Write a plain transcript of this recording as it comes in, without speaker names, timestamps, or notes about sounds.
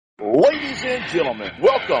Ladies and gentlemen,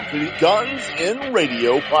 welcome to the Guns in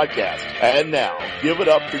Radio podcast. And now, give it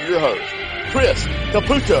up for your hosts, Chris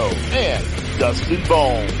Caputo and Dustin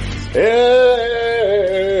Bones. It's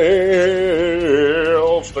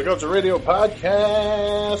the Guns in Radio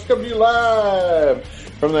podcast coming to you live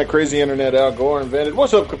from that crazy internet Al Gore invented.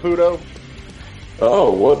 What's up, Caputo?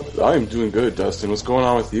 Oh, what? I'm doing good, Dustin. What's going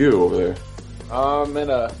on with you over there?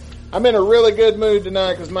 I'm in a really good mood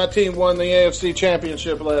tonight because my team won the AFC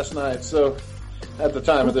Championship last night. So, at the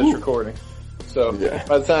time of this recording, so yeah.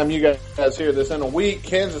 By the time you guys hear this in a week,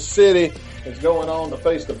 Kansas City is going on to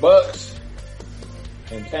face the Bucks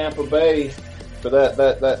in Tampa Bay for that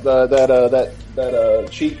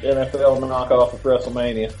cheap NFL knockoff of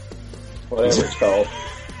WrestleMania, whatever it's called.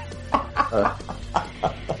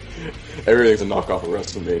 Everything's a knockoff of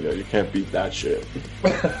WrestleMania. You can't beat that shit.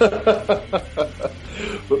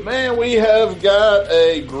 But man, we have got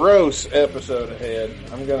a gross episode ahead,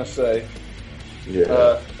 I'm going to say.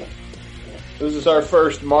 Yeah. This is our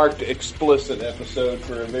first marked explicit episode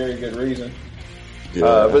for a very good reason.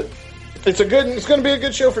 Yeah. But it's going to be a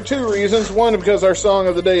good show for two reasons. One, because our song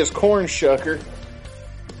of the day is Corn Shucker.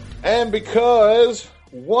 And because,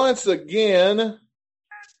 once again,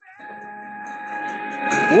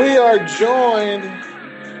 we are joined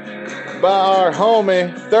by our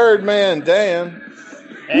homie, Third Man Dan.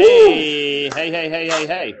 Hey,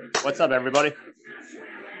 hey. What's up, everybody?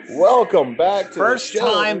 Welcome back to First the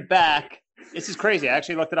show. time back. This is crazy. I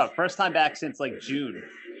actually looked it up. First time back since like June.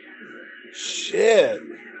 Shit.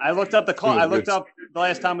 I looked up the call. I looked up the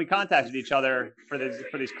last time we contacted each other for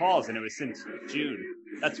these calls, and it was since June.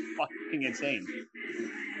 That's fucking insane.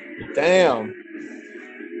 Damn.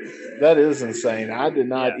 That is insane. I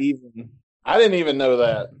didn't even know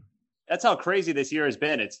that. That's how crazy this year has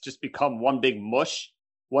been. It's just become one big mush,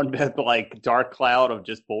 one big like dark cloud of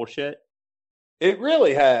just bullshit. It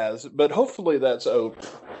really has, but hopefully that's over.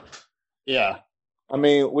 Yeah. I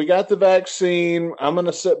mean, we got the vaccine. I'm going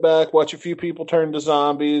to sit back, watch a few people turn to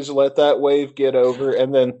zombies, let that wave get over,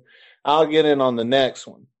 and then I'll get in on the next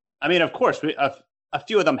one. I mean, of course, a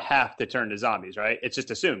few of them have to turn to zombies, right? It's just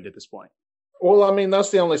assumed at this point. Well, I mean,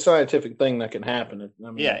 that's the only scientific thing that can happen.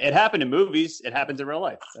 I mean, yeah, it happened in movies. It happens in real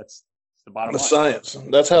life. That's the bottom line. Science.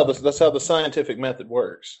 That's how the scientific method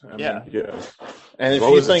works. I mean, yeah. And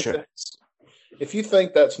if you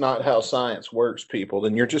think that's not how science works, people,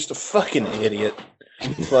 then you're just a fucking idiot.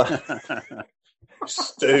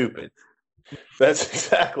 Stupid. That's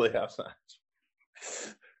exactly how science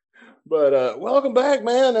works. But welcome back,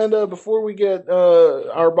 man. And before we get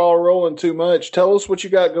our ball rolling too much, tell us what you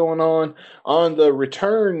got going on the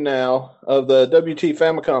return now of the WT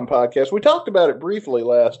Famicom podcast. We talked about it briefly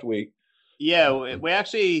last week. Yeah, we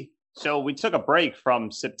took a break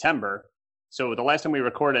from September. So the last time we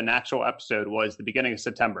recorded an actual episode was the beginning of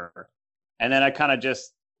September. And then I kind of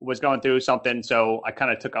just was going through something, so I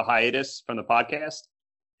kind of took a hiatus from the podcast,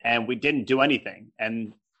 and we didn't do anything.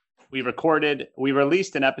 And we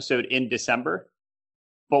released an episode in December,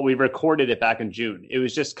 but we recorded it back in June. It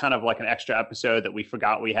was just kind of like an extra episode that we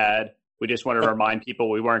forgot we had. We just wanted to remind people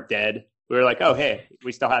we weren't dead. We were like, oh, hey,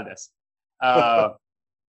 we still have this. But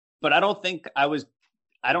I don't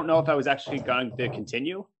know if I was actually going to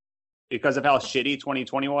continue because of how shitty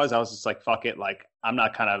 2020 was. I was just like, fuck it. Like, I'm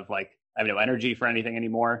not kind of like, I have no energy for anything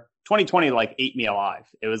anymore. 2020 like ate me alive.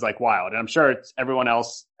 It was like wild. And I'm sure everyone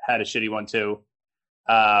else had a shitty one too.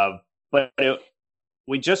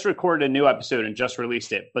 We just recorded a new episode and just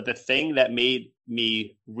released it. But the thing that made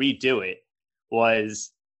me redo it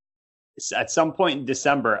was at some point in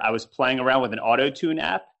December, I was playing around with an auto-tune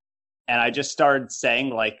app and I just started saying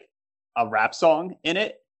like a rap song in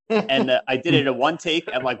it. And I did it in one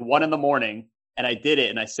take at like 1 a.m. and I did it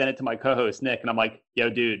and I sent it to my co-host Nick and I'm like, yo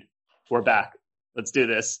dude, we're back. Let's do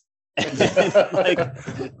this.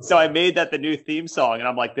 So I made that the new theme song, and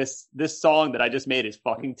I'm like, this song that I just made is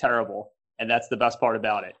fucking terrible, and that's the best part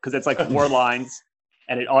about it because it's like 4 lines,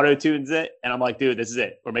 and it auto tunes it, and I'm like, dude, this is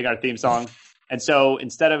it. We're making our theme song, and so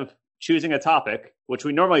instead of choosing a topic, which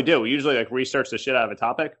we normally do, we usually like research the shit out of a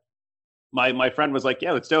topic. My friend was like,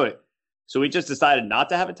 yeah, let's do it. So we just decided not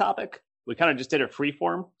to have a topic. We kind of just did it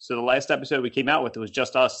freeform. So the last episode we came out with, it was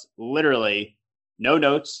just us, literally no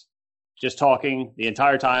notes. Just talking the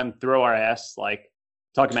entire time, throw our ass, like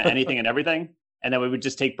talking about anything and everything. And then we would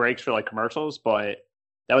just take breaks for like commercials, but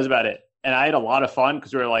that was about it. And I had a lot of fun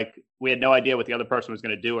because we had no idea what the other person was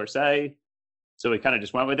going to do or say. So we kind of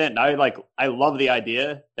just went with it. And I love the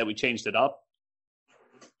idea that we changed it up.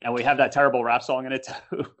 And we have that terrible rap song in it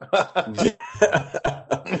too.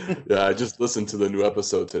 Yeah, I just listened to the new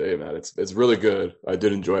episode today, man. It's really good. I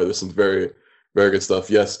did enjoy this. Some very, very good stuff.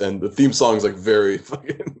 Yes, and the theme song is like very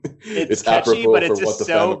fucking it's catchy, but it's just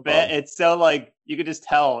so bad. from. It's so like you could just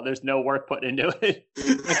tell there's no work put into it.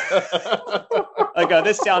 Like,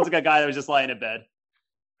 this sounds like a guy that was just lying in bed.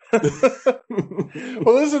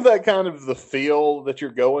 Well, isn't that kind of the feel that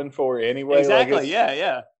you're going for anyway? Exactly. Like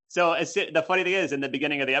yeah. So the funny thing is, in the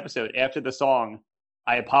beginning of the episode, after the song,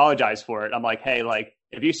 I apologize for it. I'm like, hey, like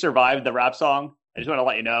if you survived the rap song, I just want to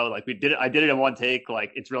let you know, like I did it in one take.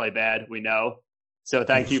 Like it's really bad. We know. So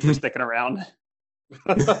thank you for sticking around.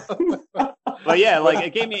 But yeah, like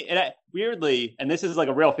it gave me weirdly, and this is like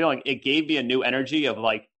a real feeling. It gave me a new energy of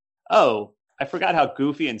like, oh, I forgot how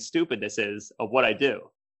goofy and stupid this is of what I do.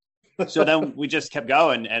 So then we just kept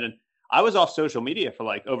going, and I was off social media for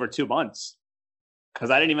like over 2 months because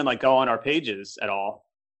I didn't even like go on our pages at all.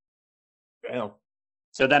 Damn.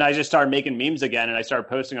 So then I just started making memes again, and I started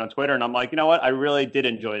posting on Twitter, and I'm like, you know what? I really did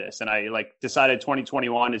enjoy this, and I like decided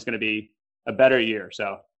 2021 is going to be a better year.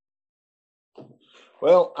 So.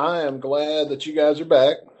 Well, I am glad that you guys are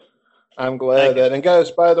back. I'm glad that, and guys,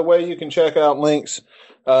 by the way, you can check out links.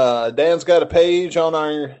 Dan's got a page on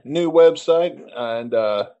our new website, and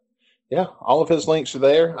yeah, all of his links are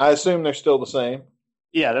there. I assume they're still the same.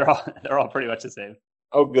 Yeah, they're all pretty much the same.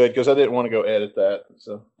 Oh, good, because I didn't want to go edit that.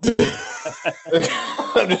 So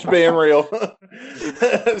I'm just being real.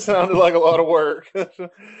 It sounded like a lot of work.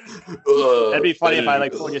 That'd be funny if I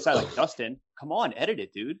like pulled you aside, like, Dustin, come on, edit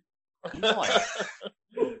it, dude. Come on.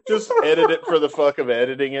 Just edit it for the fuck of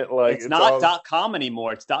editing it. Like it's not .com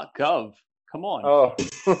anymore. It's .gov. Come on. Oh,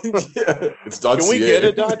 Yeah, it's can we get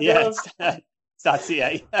it .gov? Yeah, it's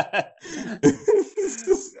 .ca.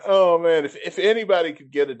 Oh man, if anybody could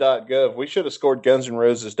get a .gov, we should have scored Guns N'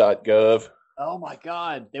 Roses .gov. Oh my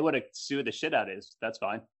god, they would have sued the shit out of us. That's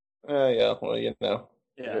fine. Yeah, well, you know.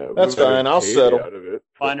 Yeah, that's fine. I'll settle. Out of it.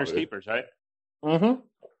 Finders keepers, right? Mm-hmm.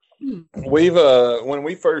 We've when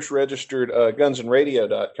we first registered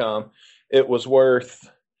gunsnradio.com, it was worth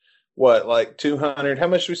what, like 200? How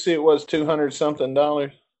much did we see it was? $200 something.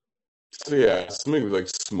 So yeah, something like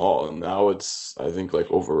small, and now it's I think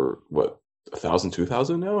like over what 1,000,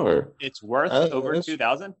 2,000 now, or it's worth over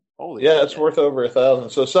 2,000. Holy yeah, shit. it's worth over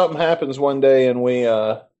 1,000. So something happens one day, and we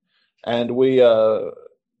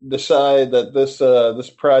decide that this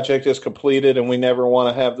project is completed, and we never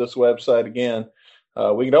want to have this website again.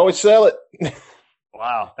 We can always sell it.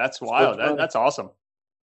 Wow, that's wild. That's awesome.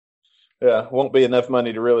 Yeah, won't be enough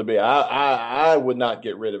money to really be. I would not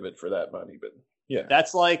get rid of it for that money, but yeah,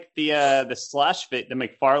 that's like the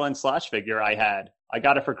McFarlane slash figure I had. I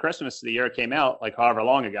got it for Christmas the year it came out, like however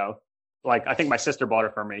long ago. Like I think my sister bought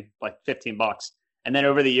it for me, like $15. And then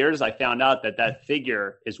over the years, I found out that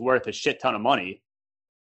figure is worth a shit ton of money.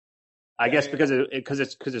 I guess because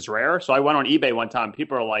it's rare. So I went on eBay one time.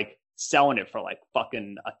 People are like selling it for like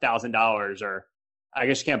fucking $1,000, or I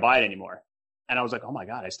guess you can't buy it anymore. And I was like, oh my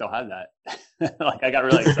god, I still have that. Like I got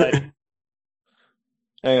really excited.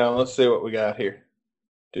 Hang on, let's see what we got here.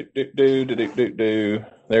 Do.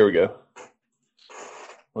 There we go.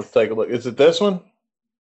 Let's take a look. Is it this one?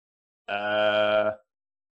 oh,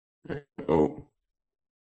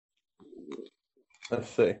 Let's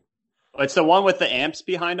see. It's the one with the amps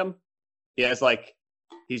behind him. He has like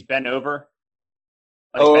he's bent over.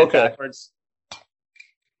 Like bent okay. Backwards.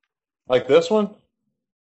 Like this one?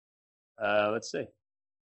 Let's see.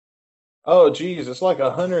 Oh, geez, it's like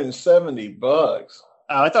 $170.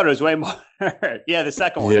 Oh, I thought it was way more. Yeah, the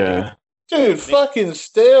second one. yeah. Dude, fucking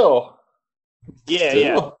still.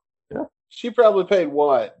 Yeah. She probably paid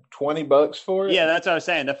what, $20 for it? Yeah, that's what I was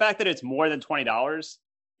saying. The fact that it's more than $20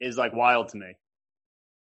 is like wild to me.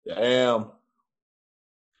 Damn.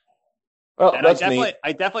 Oh, and that's neat.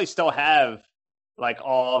 I definitely still have like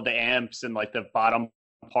all the amps and like the bottom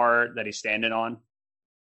part that he's standing on.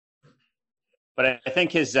 But I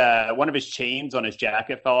think his one of his chains on his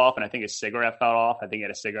jacket fell off, and I think his cigarette fell off. I think he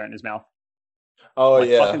had a cigarette in his mouth. Oh, like,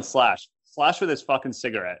 yeah. Fucking Slash with his fucking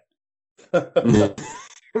cigarette. I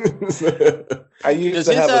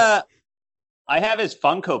have his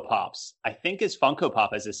Funko Pops. I think his Funko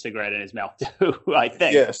Pop has a cigarette in his mouth too. I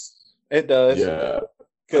think. Yes, it does. Yeah.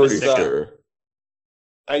 Pretty sure.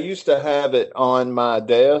 I used to have it on my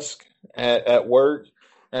desk at work,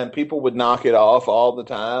 and people would knock it off all the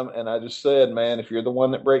time. And I just said, man, if you're the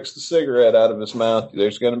one that breaks the cigarette out of his mouth,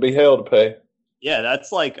 there's going to be hell to pay. Yeah,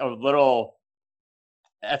 that's like an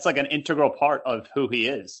integral part of who he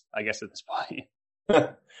is, I guess, at this point.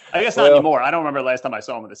 I guess not anymore. I don't remember the last time I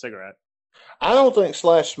saw him with a cigarette. I don't think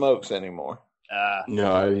Slash smokes anymore.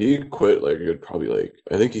 No, he quit like probably like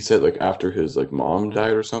I think he said like after his like mom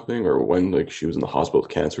died or something, or when like she was in the hospital with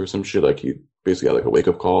cancer or some shit. Like he basically had like a wake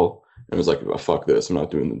up call and was like, oh, "Fuck this! I'm not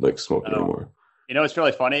doing like smoking anymore." You know what's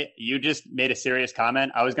really funny? You just made a serious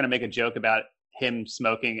comment. I was going to make a joke about him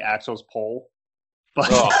smoking Axel's pole, but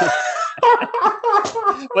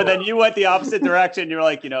but then you went the opposite direction. You're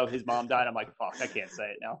like, his mom died. I'm like, fuck, I can't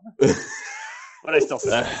say it now. But I still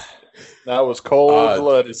say it. That was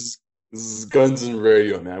cold-blooded. This is Guns and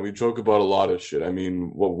Radio, man. We joke about a lot of shit. I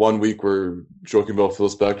mean, 1 week we're joking about Phil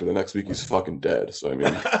Spector, the next week he's fucking dead. So, I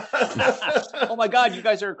mean... Oh my God, you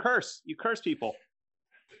guys are a curse. You curse people.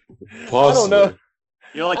 Possibly. I don't know.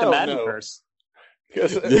 You're like the Madden curse.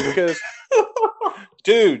 Because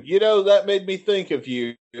dude, that made me think of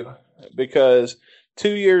you because 2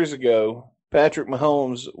 years ago, Patrick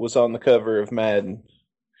Mahomes was on the cover of Madden.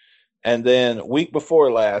 And then week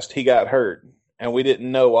before last, he got hurt. And we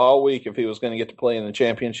didn't know all week if he was going to get to play in the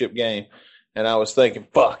championship game. And I was thinking,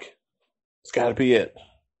 fuck, it's got to be it.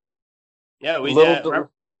 Yeah, we did.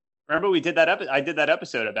 Remember we did that I did that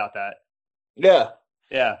episode about that. Yeah.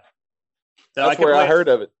 Yeah. So that's where I heard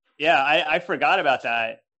of it. Yeah, I forgot about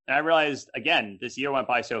that. And I realized, again, this year went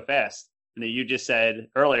by so fast. And that you just said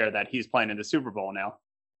earlier that he's playing in the Super Bowl now.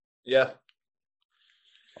 Yeah.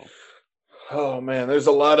 Oh, man, there's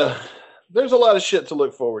a lot of shit to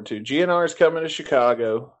look forward to. GNR's coming to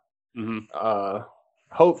Chicago. Mm-hmm.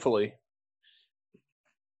 Hopefully.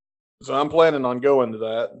 So I'm planning on going to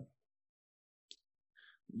that.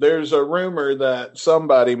 There's a rumor that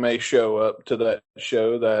somebody may show up to that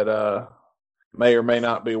show that may or may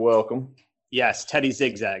not be welcome. Yes, Teddy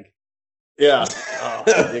Zigzag. Yeah. Oh,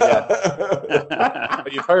 you got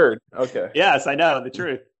it. You've heard. Okay. Yes, I know the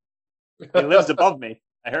truth. He lives above me.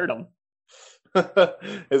 I heard him.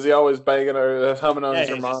 Is he always banging or humming on his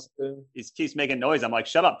harmonica? He keeps making noise. I'm like,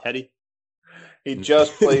 shut up, Teddy. He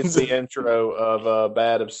just plays the intro of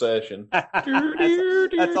Bad Obsession.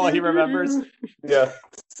 That's all he remembers. Yeah.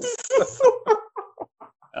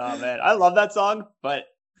 Oh man, I love that song, but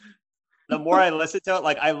the more I listen to it,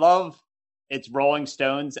 like I love its Rolling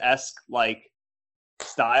Stones-esque like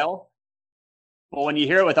style. But when you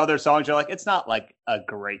hear it with other songs, you're like, it's not like a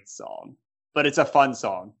great song, but it's a fun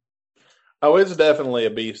song. Oh, it's definitely a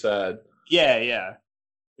B-side. Yeah, yeah.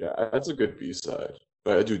 Yeah, that's a good B-side.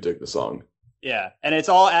 But I do dig the song. Yeah, and it's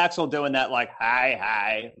all Axl doing that like,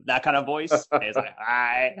 hi, that kind of voice. It's like,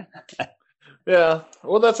 hi. Yeah,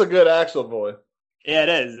 well, that's a good Axl voice. Yeah, it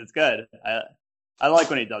is. It's good. I like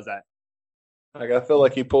when he does that. Like, I feel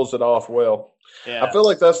like he pulls it off well. Yeah. I feel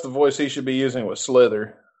like that's the voice he should be using with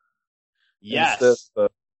Slither. Yes.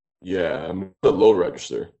 Yeah, the low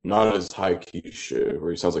register, not as high key shit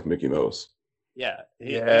where he sounds like Mickey Mouse. Yeah.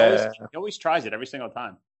 He always tries it every single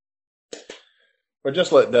time. Or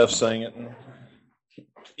just let Duff sing it.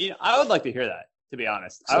 I would like to hear that, to be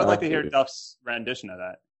honest. I would like to hear Duff's rendition of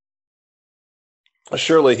that.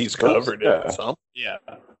 Surely he's covered it. Yeah.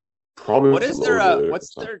 Probably. What is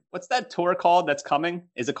what's that tour called that's coming?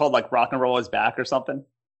 Is it called like Rock and Roll Is Back or something?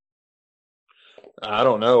 I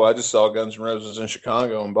don't know. I just saw Guns N' Roses in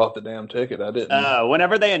Chicago and bought the damn ticket. I didn't.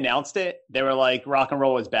 Whenever they announced it, they were like, Rock and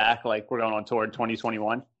Roll Is Back, like we're going on tour in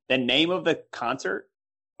 2021. The name of the concert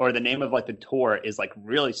or the name of like the tour is like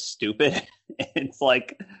really stupid. It's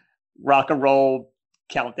like Rock and Roll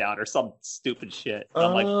Countdown or some stupid shit.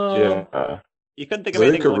 I'm like, yeah. You couldn't think of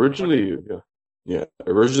anything. I think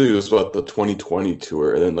originally it was about the 2020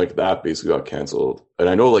 tour, and then like that basically got canceled. And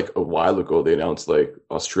I know like a while ago they announced like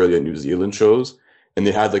Australia and New Zealand shows, and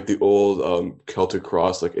they had like the old Celtic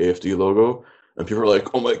Cross like AFD logo, and people were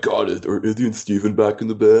like, "Oh my god, are Izzy and Steven back in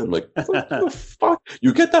the band?" I'm like, what the fuck?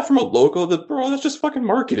 You get that from a logo? That's just fucking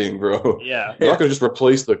marketing, bro. Yeah, you're not gonna just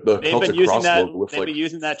replace the Celtic Cross logo with they've been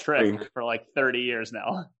using that trick for like 30 years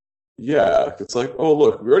now. Yeah, it's like, oh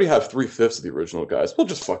look, we already have 3/5 of the original guys. We'll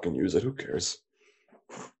just fucking use it. Who cares?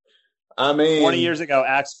 I mean, 20 years ago,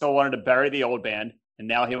 Axl wanted to bury the old band, and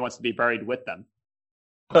now he wants to be buried with them.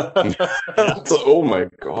 Oh my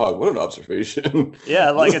god, what an observation. Yeah,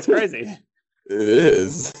 like it's crazy. It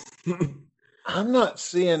is. I'm not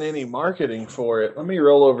seeing any marketing for it. Let me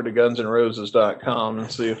roll over to gunsandroses.com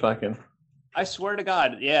and see if I can. I swear to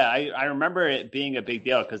God, yeah, I remember it being a big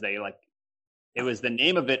deal because they like it was the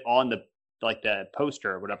name of it on the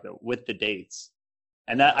poster or whatever with the dates.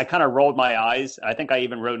 And that I kind of rolled my eyes. I think I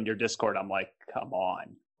even wrote in your Discord, I'm like, come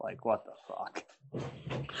on. Like, what the fuck?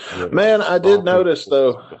 Man, I did notice,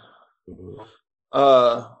 though,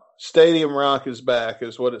 Stadium Rock is back,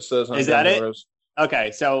 is what it says on Is that it?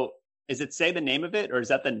 Okay, so is it say the name of it, or is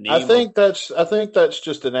that the name? I think that's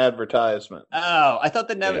just an advertisement. Oh, I thought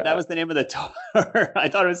that was the name of the tour. I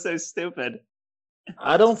thought it was so stupid.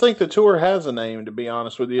 I don't think the tour has a name, to be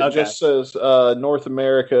honest with you. It just says North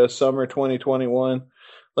America Summer 2021.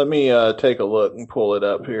 Let me take a look and pull it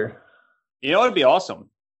up here. You know what would be awesome?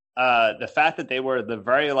 the fact that they were the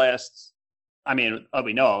very last,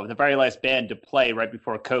 the very last band to play right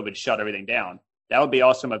before COVID shut everything down. That would be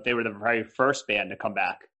awesome if they were the very first band to come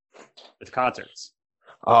back with concerts.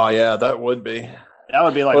 Oh, yeah, that would be. That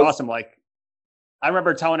would be awesome. Like, I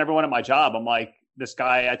remember telling everyone at my job, I'm like, this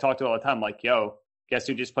guy I talk to all the time, I'm like, yo, guess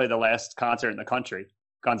who just played the last concert in the country?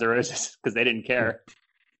 Guns N' Roses, because they didn't care.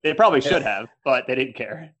 They probably should have, but they didn't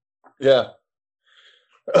care. Yeah.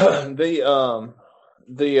 The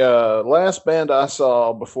last band I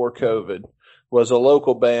saw before COVID was a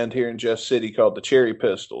local band here in Jeff City called the Cherry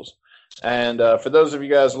Pistols. And for those of you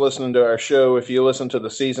guys listening to our show, if you listen to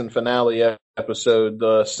the season finale episode,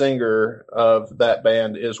 the singer of that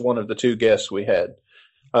band is one of the two guests we had.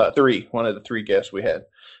 One of the three guests we had.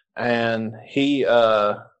 And he,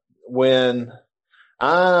 when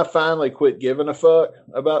I finally quit giving a fuck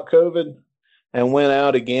about COVID and went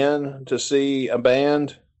out again to see a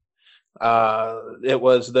band, it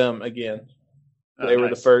was them again. They were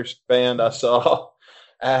the first band I saw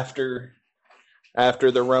after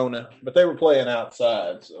the Rona, but they were playing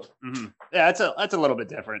outside. So yeah, that's a little bit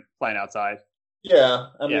different playing outside. Yeah,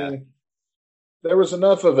 I mean, there was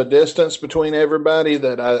enough of a distance between everybody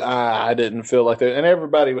that I didn't feel like that, and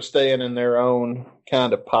everybody was staying in their own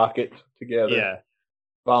kind of pocket together,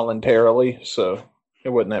 voluntarily. So it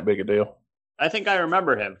wasn't that big a deal. I think I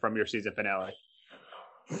remember him from your season finale.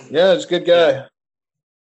 Yeah, he's a good guy.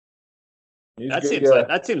 Yeah.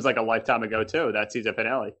 That seems like a lifetime ago too. That season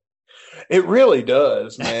finale. It really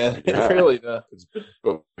does, man. It really does.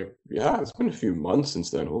 It's been a few months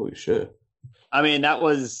since then. Holy shit! I mean, that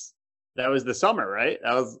was the summer, right?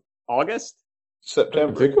 That was August,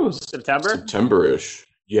 September. I think it was September, September-ish.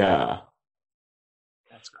 Yeah,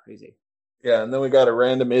 that's crazy. Yeah, and then we got a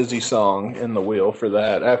random Izzy song in the wheel for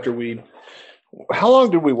that. How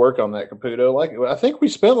long did we work on that, Caputo? I think we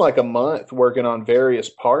spent a month working on various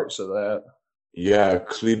parts of that. Yeah,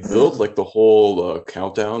 because we built the whole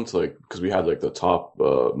countdown to because we had the top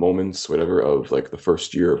moments, whatever, of the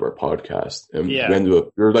first year of our podcast, and we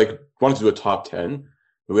wanted to do a top 10,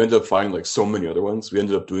 but we ended up finding so many other ones. We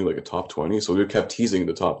ended up doing a top 20, so we kept teasing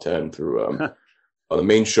the top 10 through on the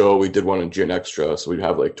main show. We did one in Gin Extra, so we'd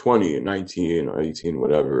have 20, 19, or 18,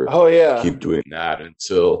 whatever. Oh yeah, keep doing that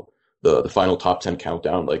until the final top 10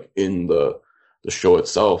 countdown, in the show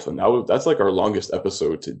itself, and that's our longest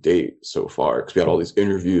episode to date so far, because we had all these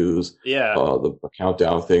interviews, the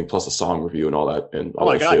countdown thing, plus a song review and all that. And oh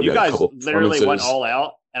my god, you guys literally went all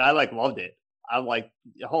out, and I loved it. I'm like,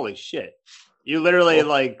 holy shit, you literally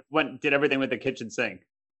did everything with the kitchen sink.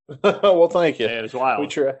 Well, thank you. Yeah, it was wild. We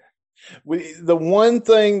tried. The one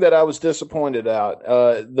thing that I was disappointed at,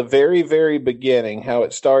 the very, very beginning, how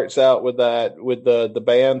it starts out with the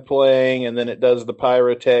band playing, and then it does the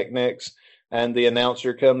pyrotechnics, and the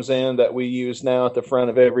announcer comes in that we use now at the front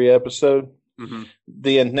of every episode. Mm-hmm.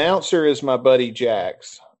 The announcer is my buddy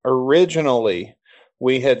Jax. Originally,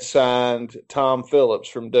 we had signed Tom Phillips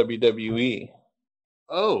from WWE.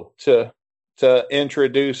 Oh, to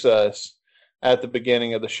introduce us at the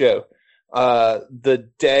beginning of the show. The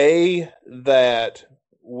day that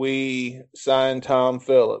we signed Tom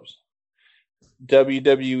Phillips,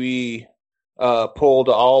 WWE pulled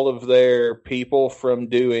all of their people from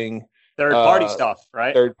doing third-party stuff,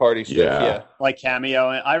 right? Third-party stuff, yeah. Like Cameo.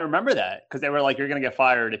 I remember that, because they were like, you're going to get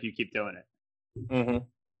fired if you keep doing it. Mm-hmm.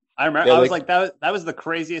 I remember. I was like, that was the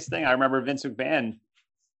craziest thing. I remember Vince McMahon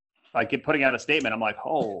putting out a statement. I'm like,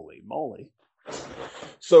 holy moly.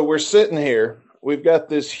 So we're sitting here. We've got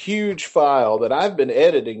this huge file that I've been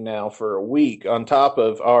editing now for a week on top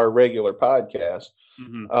of our regular podcast.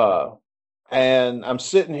 Mm-hmm. And I'm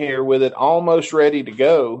sitting here with it almost ready to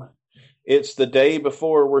go. It's the day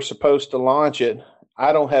before we're supposed to launch it.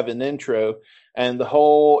 I don't have an intro. And the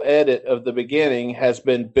whole edit of the beginning has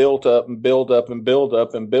been built up and build up and build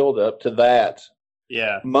up and build up to that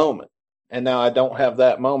moment. And now I don't have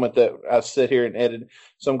that moment that I sit here and edit.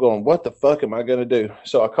 So I'm going, what the fuck am I going to do?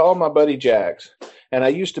 So I called my buddy Jax, and I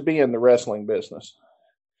used to be in the wrestling business.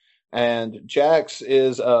 And Jax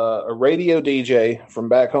is a radio DJ from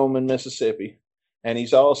back home in Mississippi. And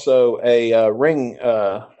he's also a ring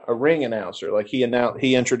announcer.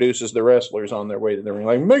 He introduces the wrestlers on their way to the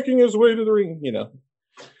ring, making his way to the ring,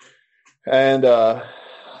 And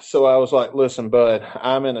so I was like, listen, bud,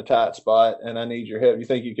 I'm in a tight spot and I need your help. You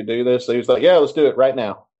think you could do this? So he was like, yeah, let's do it right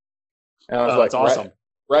now. And I was like, that's awesome.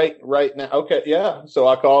 Right now. Okay. Yeah. So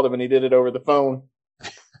I called him and he did it over the phone.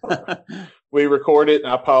 We recorded it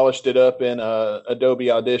and I polished it up in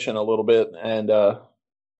Adobe Audition a little bit, and off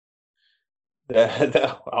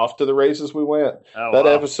to the races we went. That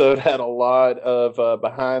episode had a lot of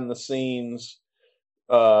behind the scenes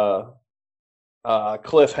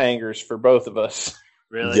cliffhangers for both of us.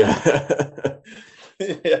 Really? Yeah.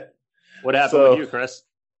 Yeah. What happened with you, Chris?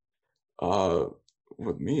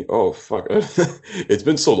 With me? Oh, fuck. It's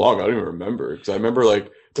been so long, I don't even remember. Because I remember,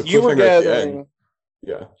 like, the You were cliffhanger at the gathering. end.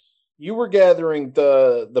 Yeah. You were gathering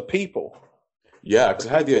the people. Yeah, because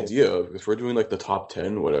I had the idea of, if we're doing, like, the top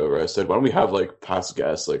 10, whatever, I said, why don't we have, like, past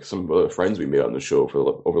guests, like, some other friends we made on the show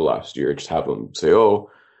over the last year, just have them say, oh,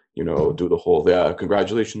 you know, do the whole,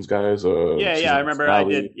 congratulations, guys. Yeah, I remember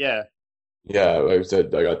finale. I did, yeah. Yeah, like I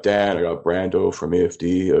said, I got Dan, I got Brando from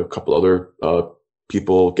AFD, a couple other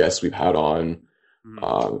guests we've had on,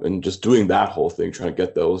 and just doing that whole thing, trying to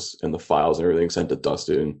get those and the files and everything sent to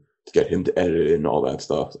Dustin to get him to edit it and all that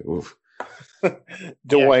stuff. Like, oof.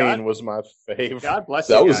 Dwayne was my favorite. God bless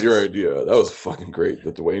you. That was your idea. That was fucking great.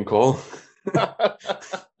 The Dwayne call.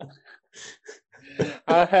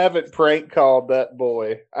 I haven't prank called that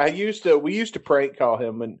boy. We used to prank call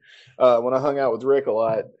him when I hung out with Rick a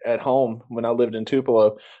lot at home when I lived in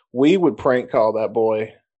Tupelo. We would prank call that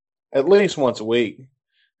boy at least once a week.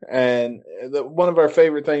 And one of our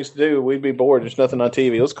favorite things to do, we'd be bored, there's nothing on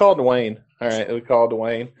TV. Let's call Dwayne. All right, we call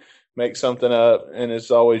Dwayne, make something up, and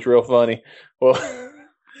it's always real funny. Well,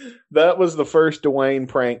 that was the first Dwayne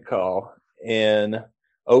prank call in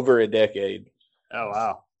over a decade. Oh,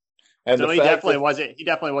 wow. And so he definitely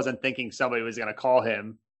wasn't thinking somebody was going to call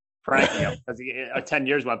him pranking him because 10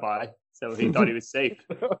 years went by, so he thought he was safe.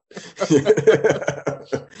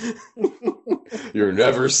 You're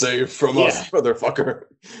never safe from us, motherfucker.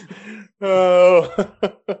 Oh,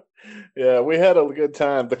 yeah, we had a good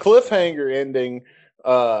time. The cliffhanger ending,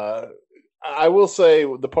 I will say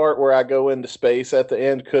the part where I go into space at the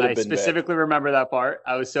end could have been better. I specifically remember that part.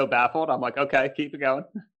 I was so baffled. I'm like, okay, keep it going.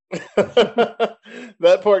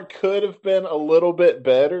 That part could have been a little bit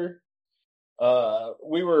better.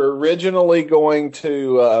 We were originally going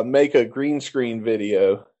to make a green screen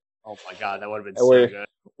video. Oh my God, that would have been so good.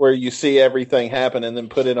 Where you see everything happen and then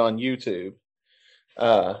put it on YouTube.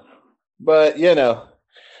 But, you know,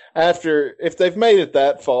 if they've made it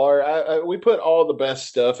that far, we put all the best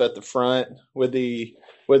stuff at the front with the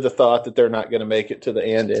thought that they're not going to make it to the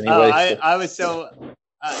end anyway. I was so...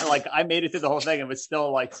 I made it through the whole thing and was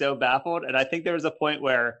still like so baffled. And I think there was a point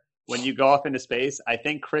where when you go off into space, I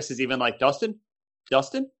think Chris is even like, Dustin,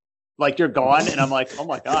 like you're gone. And I'm like, oh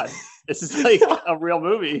my God, this is like a real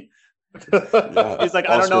movie. Yeah, he's like,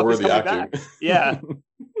 I don't know if he's coming back. Yeah.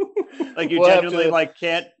 Like you genuinely like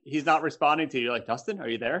can't, he's not responding to you. You're like, Dustin, are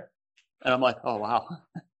you there? And I'm like, oh, wow.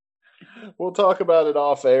 We'll talk about it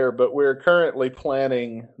off air, but we're currently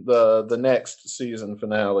planning the next season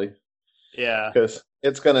finale. Yeah. Because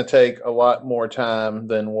it's going to take a lot more time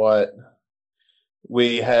than what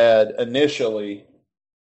we had initially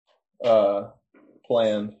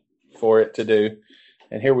planned for it to do.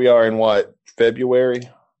 And here we are in February?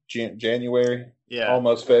 January? Yeah.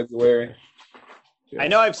 Almost February. Yeah. I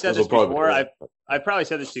know I've said this before. I've probably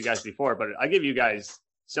said this to you guys before, but I give you guys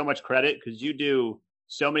so much credit because you do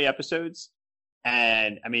so many episodes.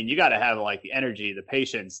 And, I mean, you got to have, like, the energy, the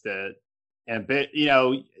patience, that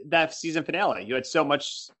season finale, you had so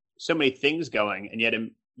many things going, and yet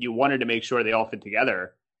you wanted to make sure they all fit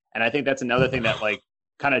together. And I think that's another thing that like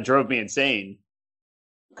kind of drove me insane,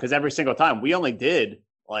 because every single time we only did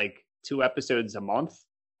like 2 episodes a month,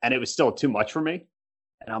 and it was still too much for me.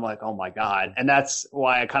 And I'm like, oh my God. And that's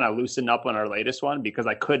why I kind of loosened up on our latest one, because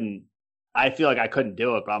I feel like I couldn't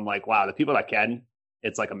do it, but I'm like, wow, the people that can,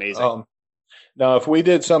 it's like amazing. Now, if we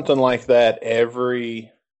did something like that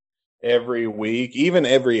every week, even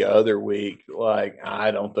every other week, like,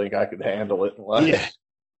 I don't think I could handle it. Like, yeah.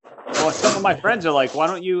 Well, some of my friends are like, why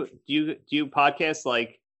don't you podcast?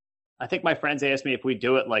 Like, I think my friends asked me if we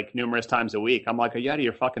do it like numerous times a week. I'm like, are you out of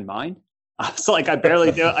your fucking mind? I was like, I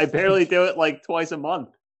barely do it like twice a month.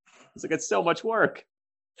 It's like, it's so much work.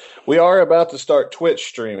 We are about to start Twitch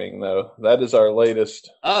streaming, though. That is our latest.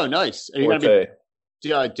 Oh, nice. Are you going to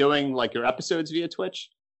be doing like your episodes via Twitch?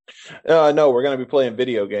 No, we're going to be playing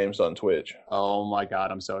video games on Twitch. Oh my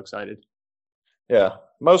God, I'm so excited. Yeah,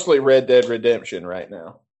 mostly Red Dead Redemption right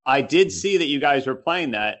now. I did see that you guys were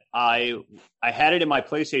playing that. I had it in my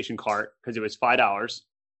PlayStation cart because it was $5,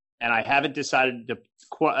 and I haven't decided to,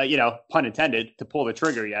 pun intended, to pull the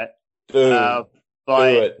trigger yet. Dude,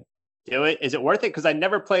 but do it. Is it worth it? Because I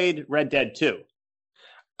never played Red Dead 2.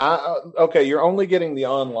 Okay, you're only getting the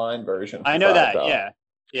online version. I know that.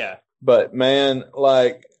 Yeah. But man,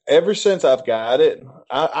 like, ever since I've got it,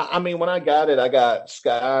 I mean, when I got it, I got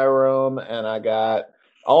Skyrim and I got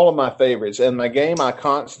all of my favorites. And my game I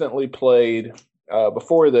constantly played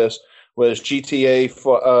before this was GTA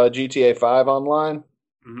 5 online.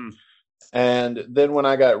 Mm-hmm. And then when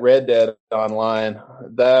I got Red Dead Online,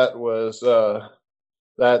 that was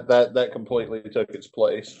that completely took its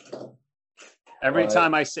place. Every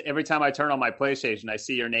time I turn on my PlayStation, I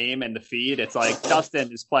see your name in the feed. It's like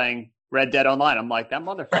Dustin is playing Red Dead Online. I'm like, that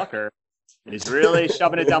motherfucker is really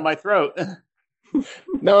shoving it down my throat.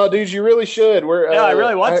 No, dude, you really should. I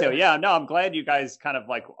really want to. Yeah, no, I'm glad you guys kind of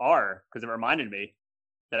like are, because it reminded me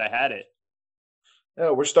that I had it.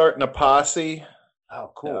 Yeah, we're starting a posse.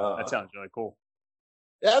 Oh, cool. That sounds really cool.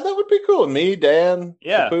 Yeah, that would be cool. Me, Dan,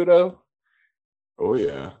 Caputo. Oh,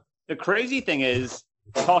 yeah. The crazy thing is,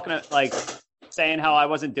 saying how I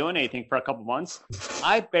wasn't doing anything for a couple months,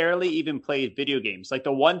 I barely even played video games. Like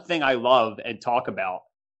the one thing I love and talk about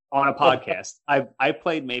on a podcast, I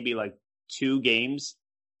played maybe like 2 games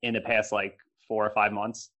in the past like 4 or 5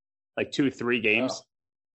 months, like 2-3 games.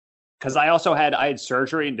 Because I had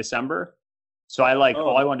surgery in December. So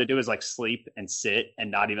all I wanted to do is like sleep and sit and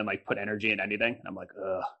not even like put energy in anything. And I'm like,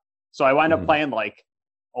 ugh. So I wind up playing like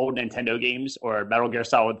old Nintendo games or Metal Gear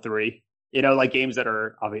Solid 3, like games that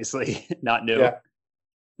are obviously not new. Yeah.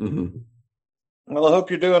 Mm-hmm. Well, I hope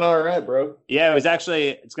you're doing all right, bro. Yeah, it was actually,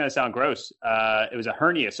 it's going to sound gross. It was a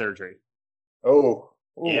hernia surgery. Oh.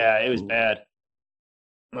 Ooh. Yeah, it was bad.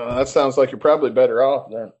 That sounds like you're probably better off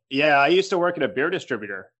then. Yeah, I used to work at a beer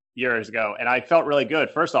distributor years ago, and I felt really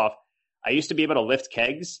good. First off, I used to be able to lift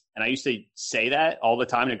kegs, and I used to say that all the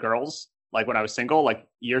time to girls, like when I was single, like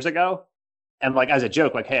years ago. And like as a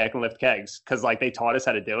joke, like, hey, I can lift kegs, because like they taught us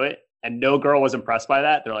how to do it, and no girl was impressed by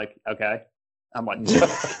that. They're like, okay. I'm like, all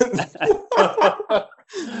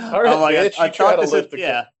right, I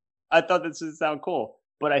thought this would sound cool.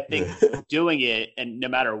 But I think doing it, and no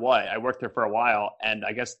matter what, I worked there for a while, and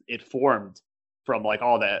I guess it formed from like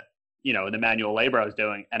all that, the manual labor I was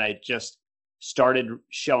doing, and I just started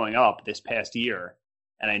showing up this past year,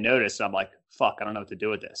 and I noticed, I'm like, fuck, I don't know what to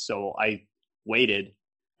do with this. So I waited,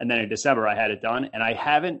 and then in December I had it done, and I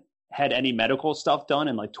haven't had any medical stuff done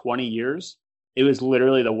in like 20 years. It was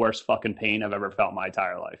literally the worst fucking pain I've ever felt in my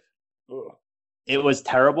entire life. Ugh. It was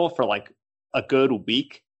terrible for like a good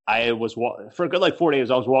week. I was for a good like 4 days.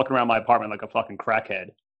 I was walking around my apartment like a fucking crackhead,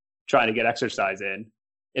 trying to get exercise in.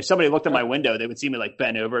 If somebody looked at my window, they would see me like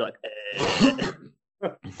bent over, like.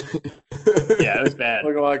 Yeah, it was bad.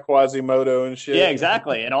 Looking like Quasimodo and shit. Yeah,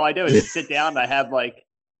 exactly. And all I do is just sit down. And I have like,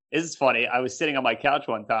 this is funny. I was sitting on my couch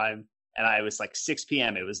one time, and I was like 6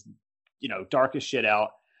 p.m. It was, dark as shit out.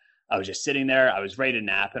 I was just sitting there. I was ready to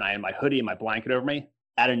nap, and I had my hoodie and my blanket over me.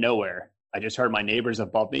 Out of nowhere, I just heard my neighbors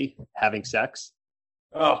above me having sex.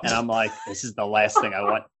 Oh. And I'm like, this is the last thing I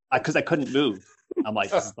want, because I couldn't move. I'm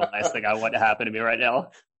like, this is the last thing I want to happen to me right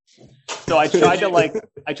now. So I tried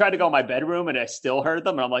to go in my bedroom, and I still heard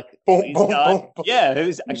them. And I'm like, please God.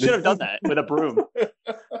 Yeah, I should have done that with a broom.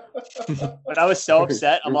 But I was so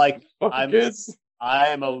upset. I'm like,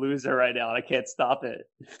 I'm a loser right now, and I can't stop it.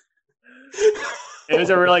 It was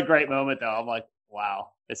a really great moment, though. I'm like, wow,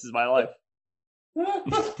 this is my life.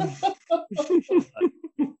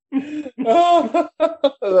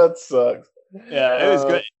 That sucks. Yeah, it was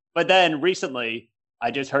good. But then recently,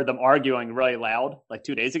 I just heard them arguing really loud, like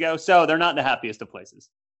 2 days ago. So they're not in the happiest of places.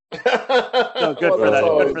 So good for them.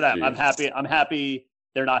 Good for them. Geez. I'm happy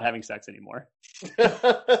they're not having sex anymore. Probably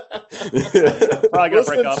gonna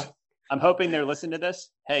break up. I'm hoping they're listening to this.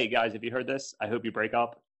 Hey guys, if you heard this, I hope you break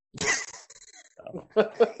up.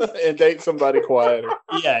 And date somebody quieter.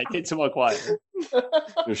 Yeah, date someone quieter.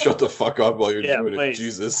 Shut the fuck up while you're doing please. it,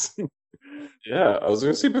 Jesus. Yeah, I was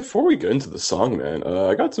gonna say before we get into the song, man,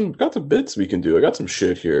 I got some bits we can do. I got some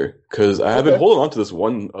shit here because I have been holding on to this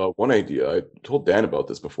one idea. I told Dan about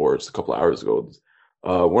this before, just a couple of hours ago.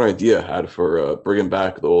 One idea I had for bringing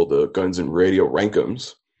back the old Guns and Radio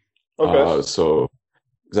Rankums. Okay. So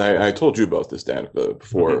I told you about this, Dan,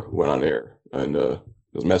 before we went on air, and I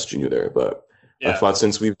was messaging you there. But I thought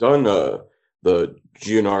since we've done the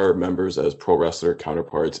GNR members as pro wrestler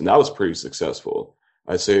counterparts, and that was pretty successful,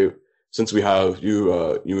 I'd say. Since we have you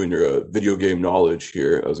and your video game knowledge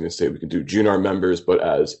here, I was going to say we can do GNR members, but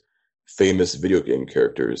as famous video game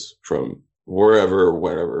characters from wherever,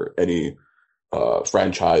 whenever, any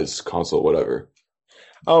franchise, console, whatever.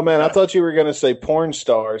 Oh, man, I thought you were going to say porn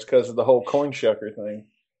stars because of the whole corn shucker thing.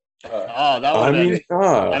 That would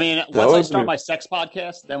once I start my sex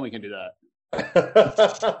podcast, then we can do that.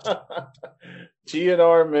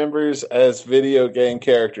 GNR members as video game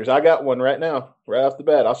characters. I got one right now, right off the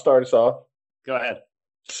bat. I'll start us off. Go ahead.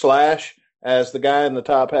 Slash as the guy in the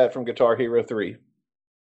top hat from Guitar Hero 3.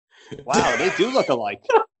 Wow, they do look alike.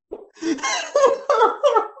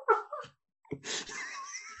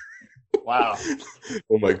 Wow.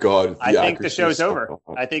 Oh my God. I think the show's over.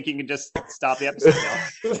 I think you can just stop the episode now.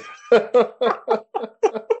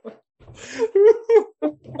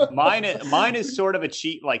 Mine is sort of a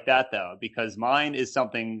cheat like that though, because mine is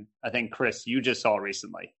something I think Chris you just saw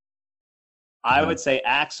recently. I would say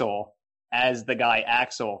Axel as the guy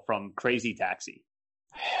Axel from Crazy Taxi.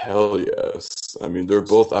 Hell yes. I mean, they're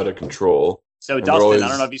both out of control. So Dustin, I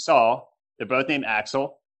don't know if you saw, they're both named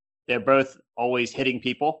Axel. They're both always hitting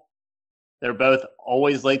people. They're both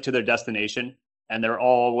always late to their destination, and they're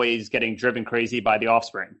always getting driven crazy by the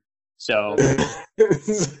offspring. So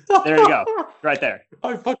there you go, right there.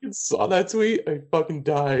 I fucking saw that tweet. I fucking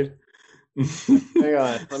died. Hang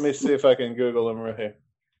on, let me see if I can Google him right here.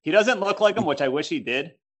 He doesn't look like him, which I wish he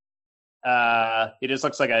did. He just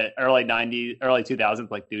looks like an early 90s, early 2000s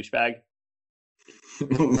like douchebag.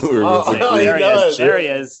 There he is. There he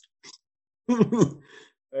is.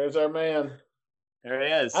 There's our man. There he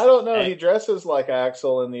is. I don't know. He dresses like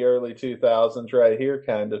Axel in the early 2000s right here,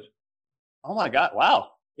 kind of. Oh, my God.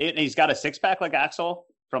 Wow. He's got a six-pack like Axel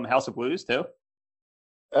from House of Blues, too?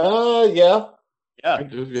 Yeah. Yeah.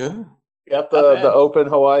 Yeah. Got the open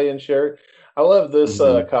Hawaiian shirt. I love this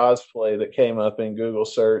cosplay that came up in Google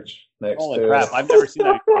search next Holy to crap. it. I've never seen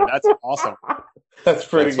that before. That's awesome. That's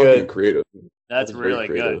pretty fucking good. creative. That's really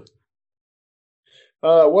good.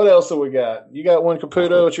 What else have we got? You got one,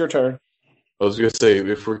 Caputo. It's your turn. I was gonna say,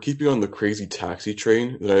 if we're keeping on the Crazy Taxi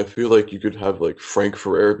train, then I feel like you could have like Frank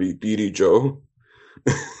Ferrer be Beatty Joe.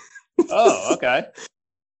 Oh, okay.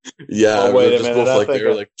 Yeah, Oh, wait a just minute, both like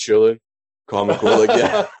they're like chilling, comical, like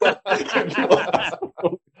yeah.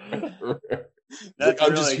 Like,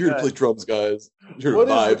 I'm just here to play drums, guys. Your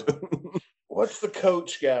vibe. What's the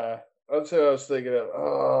coach guy? That's who I was thinking of.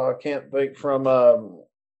 Oh, I can't think from. I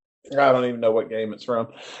don't even know what game it's from.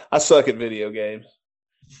 I suck at video games.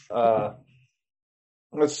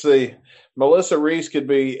 Let's see. Melissa Reese could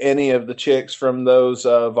be any of the chicks from those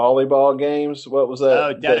volleyball games. What was that?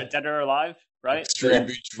 Oh, Dead or Alive, right? Extreme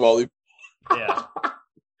Beach Volleyball. Yeah. I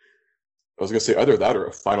was gonna say either that or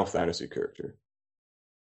a Final Fantasy character.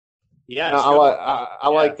 Yeah, I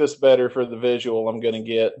like this better for the visual I'm going to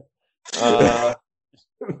get.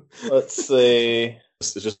 Let's see.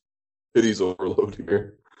 It's just titties overload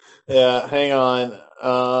here. Yeah, hang on.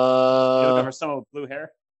 You looking for someone with blue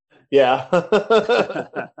hair? Yeah.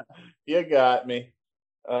 You got me.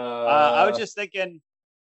 I was just thinking,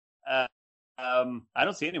 I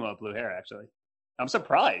don't see anyone with blue hair, actually. I'm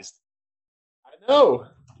surprised. I know.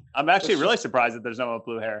 I'm actually really surprised that there's no one with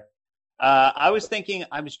blue hair. I was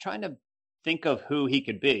trying to think of who he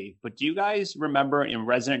could be, but do you guys remember in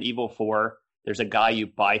Resident Evil 4, there's a guy you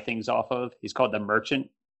buy things off of? He's called the Merchant.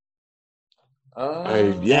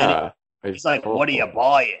 He's like, what are you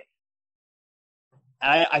buying?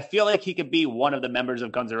 I feel like he could be one of the members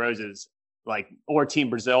of Guns N' Roses, like, or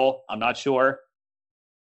Team Brazil. I'm not sure.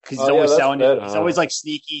 Because he's always selling it. He's always like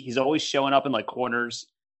sneaky. He's always showing up in like corners.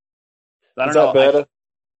 I don't know. Better?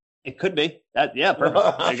 It could be. Perfect.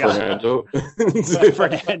 There you go.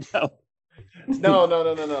 Fernando.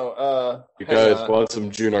 No. You guys want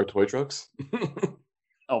some Junior toy trucks?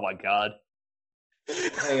 Oh my God.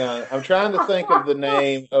 Hang on. I'm trying to think of the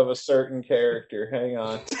name of a certain character. Hang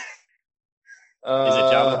on. Is it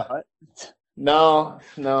Jabba the Hutt? No.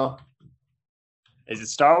 Is it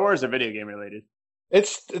Star Wars or video game related?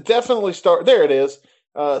 It's definitely Star. There it is.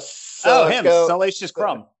 Him, Salacious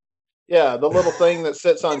Crumb. Yeah, the little thing that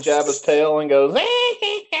sits on Jabba's tail and goes.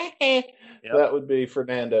 Yep. That would be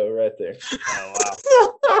Fernando right there. Oh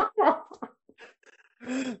wow!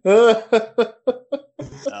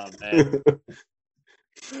 Oh man.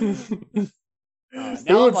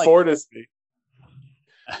 Who would Fortis be?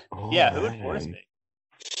 Yeah, who would Fortis be?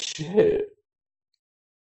 Shit.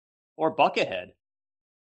 Or Buckethead.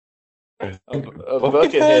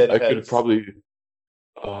 Buckethead. I could probably.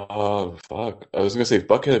 Oh fuck! I was gonna say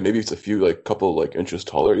Buckethead. Maybe it's a few couple inches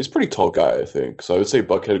taller. He's a pretty tall guy, I think. So I would say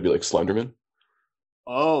Buckethead would be like Slenderman.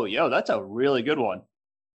 Oh, that's a really good one.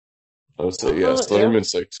 I would say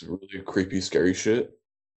Slenderman's like some really creepy, scary shit.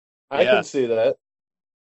 I can see that.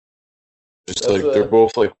 Just they're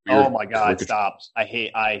both like weird. Oh my God! Stop! I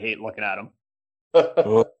hate looking at them.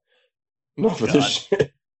 No, for this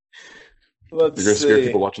shit. You're gonna scare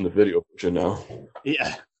people watching the video version now.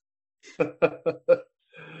 Yeah.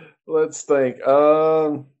 Let's think.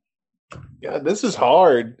 God, this is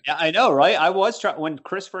hard. Yeah, I know, right? I was trying when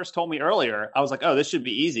Chris first told me earlier. I was like, "Oh, this should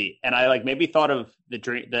be easy," and I maybe thought of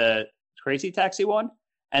the Crazy Taxi one,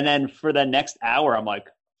 and then for the next hour, I'm like,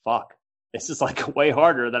 "Fuck, this is way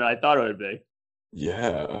harder than I thought it would be."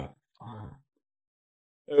 Yeah.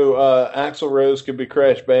 Oh, Axl Rose could be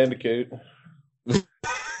Crash Bandicoot.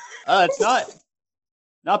 It's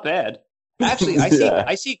not bad. Actually,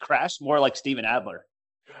 I see Crash more like Steven Adler.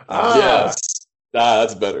 Yes.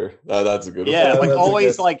 That's better. That's a good one. Yeah, like that's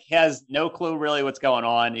always, good. like has no clue really what's going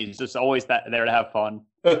on. He's just always there to have fun.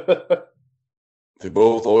 They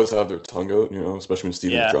both always have their tongue out, especially when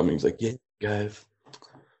Steven's Yeah. drumming. He's like, yeah, guys.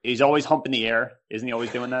 He's always humping the air. Isn't he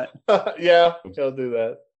always doing that? Yeah, he'll do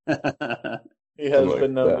that. He has Something been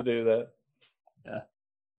like known that. to do that.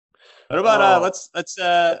 What about let's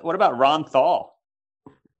what about Ron Thal?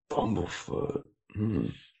 Bumblefoot.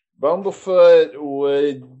 Bumblefoot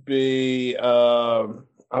would be. Oh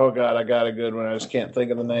God, I got a good one. I just can't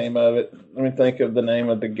think of the name of it. Let me think of the name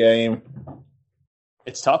of the game.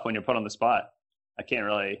 It's tough when you're put on the spot. I can't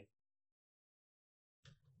really.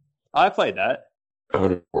 I played that.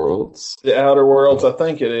 Outer Worlds. The Outer Worlds, I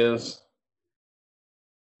think it is.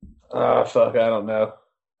 Ah, fuck, I don't know.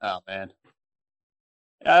 Oh man,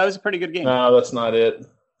 yeah, it was a pretty good game. No, that's not it.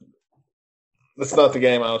 That's not the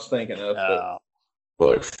game I was thinking of. Oh. But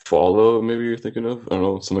like Follow, maybe you're thinking of? I don't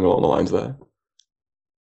know, something along the lines of that.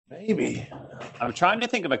 Maybe. I'm trying to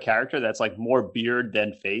think of a character that's like more beard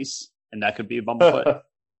than face, and that could be a Bumblefoot.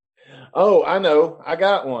 Oh, I know. I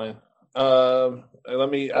got one. I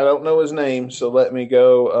don't know his name, so let me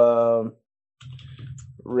go.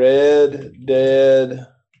 Red Dead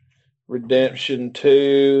Redemption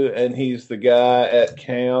 2, and he's the guy at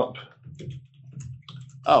camp.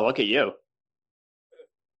 Oh, look at you!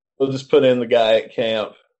 We'll just put in the guy at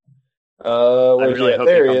camp. I Where's really he at? hope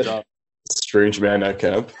There he he comes is. up. Strange Man at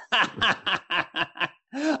Camp. I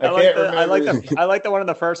can't like the one in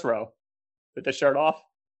the first row with the shirt off.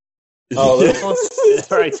 Oh, this one? At the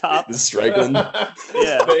very top. The striking.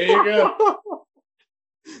 Yeah. There you go.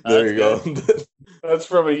 There you go. That's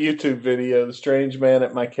from a YouTube video, The Strange Man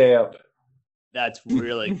at My Camp. That's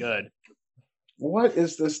really good. What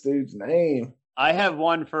is this dude's name? I have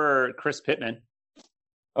one for Chris Pittman.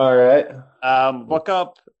 All right. Look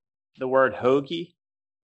up the word hoagie,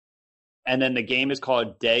 and then the game is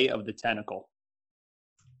called Day of the Tentacle.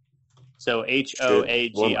 So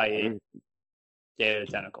HOAGIE, Day of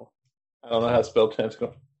the Tentacle. I don't know how to spell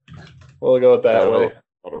tentacle. We'll go with that way.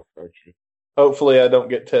 Auto-correction. Hopefully I don't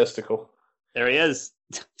get testicle. There he is.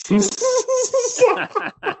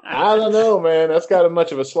 I don't know, man. That's got a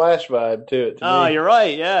much of a Slash vibe to it. Oh, you're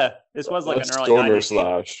right. Yeah, this was like That's an early Stoner 90s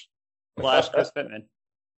Slash. Slash Chris Pittman.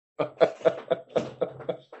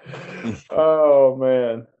 Oh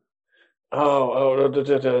man.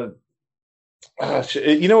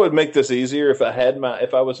 You know what would make this easier if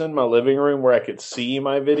I was in my living room where I could see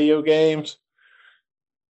my video games.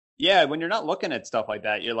 Yeah, when you're not looking at stuff like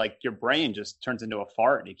that, you're like your brain just turns into a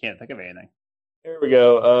fart and you can't think of anything. Here we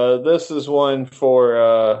go. This is one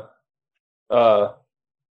for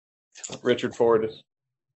Richard Ford.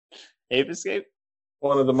 Ape Escape?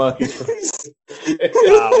 One of the monkeys.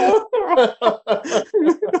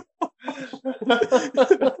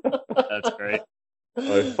 That's great.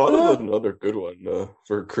 I thought of another good one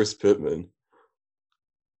for Chris Pittman.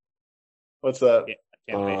 What's that?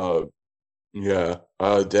 Can't wait. Yeah.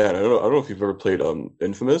 Dan, I don't know if you've ever played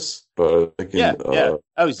Infamous, but I can, yeah.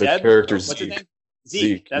 Oh, the Zeb? character What's his Zeke. name?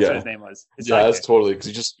 Zeke. That's yeah. what his name was. His Yeah, that's sidekick. totally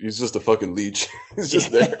because he's just a fucking leech. He's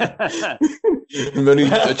just there. And then he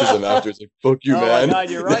catches him after. It's like, fuck you, Oh my man. God,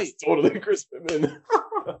 you're right. That's totally Chris Pittman.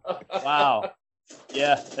 Wow.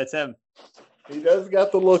 Yeah, that's him. He does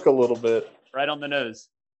got the look a little bit. Right on the nose.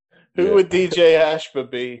 Who Yeah. would DJ Ashba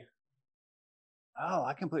be? Oh,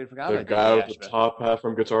 I completely forgot The about guy DJ with the Ashba. top hat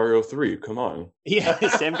from Guitar Hero 3. Come on. Yeah,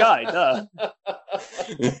 same guy. Duh.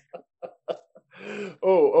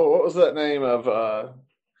 What was that name of?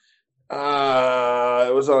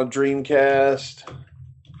 It was on Dreamcast.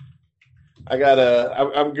 I'm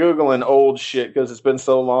Googling old shit because it's been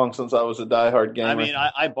so long since I was a diehard gamer. I mean,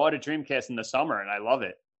 I bought a Dreamcast in the summer and I love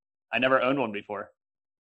it. I never owned one before.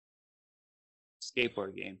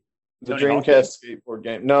 Skateboard game. the Tony Hawk Dreamcast skateboard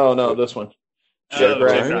game. No, this one. Jet Oh,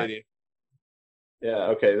 Grind Jet Grind. Radio. Yeah,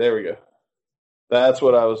 okay, there we go. That's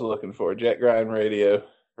what I was looking for. Jet Grind Radio.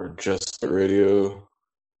 Or just the radio.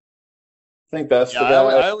 I think that's Yeah, the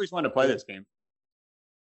guy. I always wanted to play this game.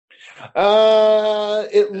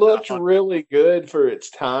 It looked fun. really good for its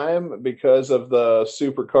time because of the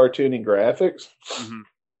super cartoony graphics. Mhm.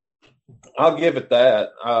 I'll give it that.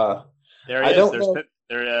 There I he is. don't There's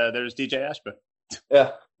know. there's DJ Ashba.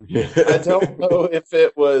 Yeah, I don't know if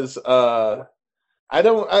it was. I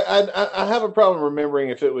have a problem remembering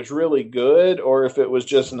if it was really good or if it was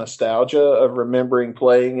just nostalgia of remembering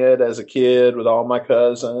playing it as a kid with all my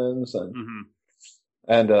cousins and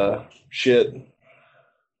Mhm. shit.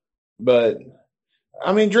 But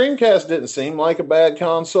I mean, Dreamcast didn't seem like a bad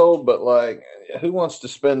console, but like, who wants to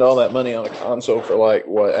spend all that money on a console for like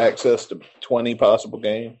what access to 20 possible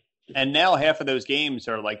games? And now half of those games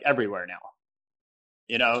are like everywhere now.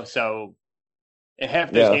 You know, so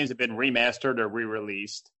half those games have been remastered or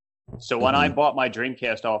re-released. So when I bought my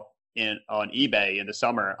Dreamcast on eBay in the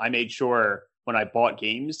summer, I made sure when I bought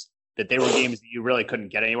games that they were games that you really couldn't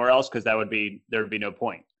get anywhere else because there would be no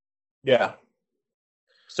point. Yeah.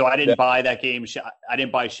 So I didn't buy that game. I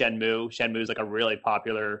didn't buy Shenmue. Shenmue is like a really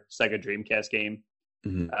popular Sega Dreamcast game.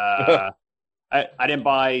 I didn't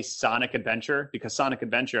buy Sonic Adventure because Sonic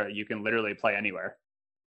Adventure you can literally play anywhere.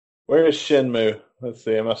 Where is Shenmue? Let's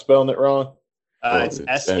see. Am I spelling it wrong? It's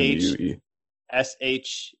MUE.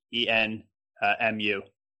 SHENMU.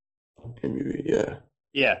 MUE, yeah.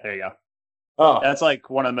 Yeah, there you go. Oh. That's like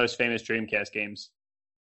one of the most famous Dreamcast games.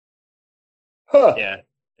 Huh. Yeah,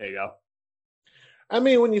 there you go. I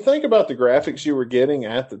mean, when you think about the graphics you were getting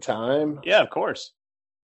at the time, yeah, of course.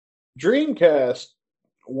 Dreamcast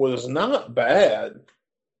was not bad.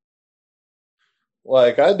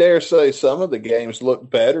 Like, I dare say some of the games look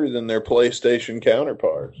better than their PlayStation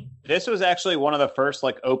counterparts. This was actually one of the first,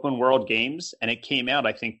 like, open world games, and it came out,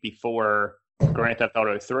 I think, before Grand Theft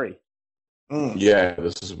Auto 3. Yeah,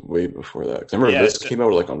 this is way before that. 'Cause I remember this came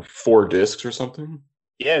out, like, on 4 discs or something.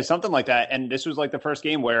 Yeah, something like that. And this was, like, the first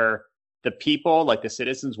game where the people, like, the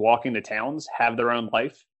citizens walking the towns have their own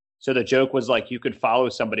life. So the joke was, like, you could follow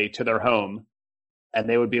somebody to their home, and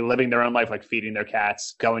they would be living their own life, like, feeding their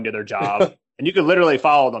cats, going to their job. And you could literally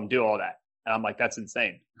follow them, do all that. And I'm like, that's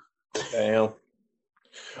insane. Damn.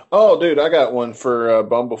 Oh, dude, I got one for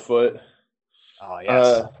Bumblefoot. Oh,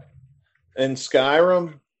 yes. In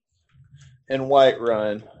Skyrim and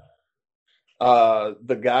Whiterun,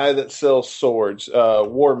 the guy that sells swords,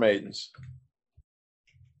 War Maidens.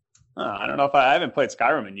 I don't know if I haven't played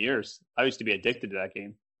Skyrim in years. I used to be addicted to that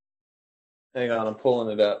game. Hang on, I'm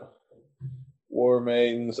pulling it up. War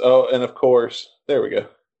Maidens. Oh, and of course, there we go.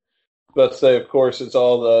 But say, of course, it's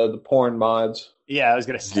all the porn mods. Yeah, I was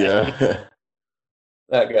gonna say. Yeah.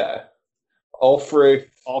 That guy, Ulfric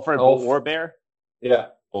Warbear. Yeah.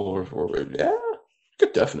 Yeah.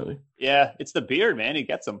 Good, definitely. Yeah, it's the beard, man. He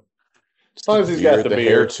gets them. As long as he's got the hair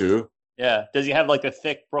beard too. Yeah. Does he have like a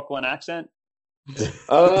thick Brooklyn accent?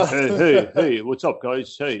 Hey, what's up,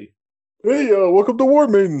 guys? Hey, welcome to War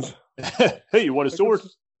Maidens. Hey, you want a sword?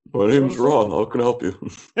 My name's Ron. How can I help you?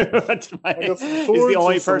 He's the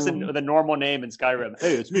only person with a normal name in Skyrim.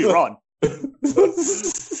 Hey, it's me, Ron.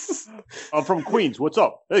 I'm from Queens. What's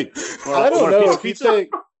up? Hey, I don't know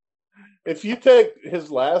if you take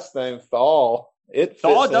his last name Thal,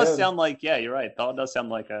 Thal does sound like you're right. Thal does sound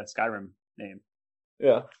like a Skyrim name.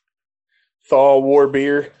 Yeah, Thal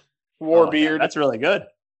Warbeard. Warbeard. That's really good.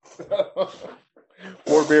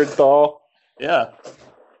 Warbeard Thal. Yeah.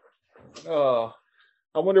 Oh,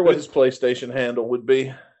 I wonder what his PlayStation handle would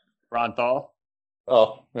be. Ron Thal.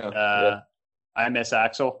 Oh, yeah. I miss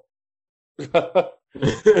Axel. No,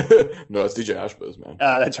 it's DJ Ashbuzz, man.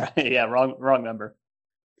 That's right. Yeah, wrong number.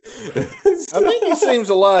 I think he seems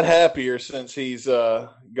a lot happier since he's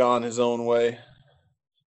gone his own way.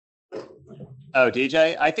 Oh,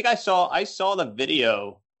 DJ, I think I saw the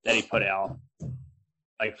video that he put out,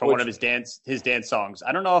 like for one of his dance songs.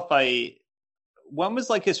 I don't know if when was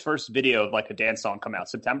like his first video of like a dance song come out?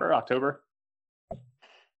 September, October?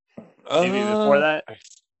 Maybe before that. I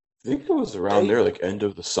think it was around there, like end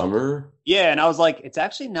of the summer. Yeah, and I was like, it's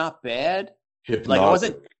actually not bad.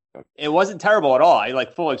 Hypnotic. Like it wasn't terrible at all. I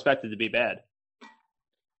like fully expected it to be bad.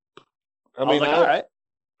 I mean, all right.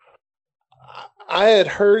 I had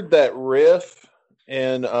heard that riff,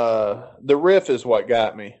 and the riff is what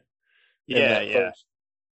got me. Yeah.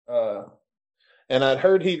 And I'd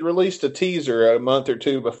heard he'd released a teaser a month or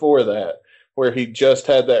two before that, where he just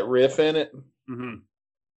had that riff in it. Mm-hmm.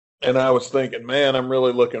 And I was thinking, man, I'm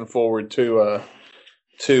really looking forward to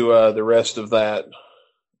the rest of that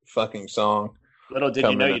fucking song. Little did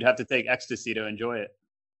you know you'd have to take ecstasy to enjoy it.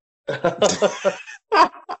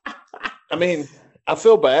 I mean, I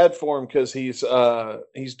feel bad for him because he's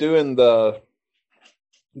doing the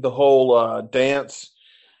whole dance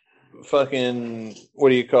fucking, what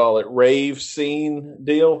do you call it, rave scene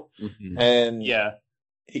deal. Mm-hmm. And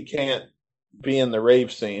he can't be in the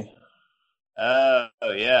rave scene. Oh,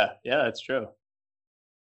 yeah, that's true.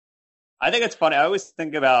 I think it's funny. I always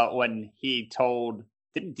think about when he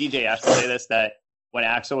didn't DJ Ashby say this, that when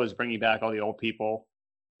Axl was bringing back all the old people,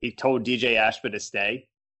 he told DJ Ashby to stay?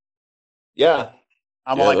 Yeah.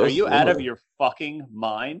 I'm like, are you out of your fucking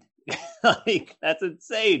mind? Like, that's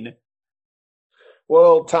insane.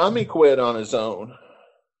 Well, Tommy quit on his own.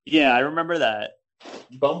 Yeah, I remember that.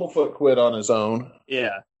 Bumblefoot quit on his own.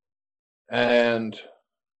 Yeah. And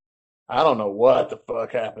I don't know what the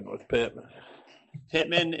fuck happened with Pittman.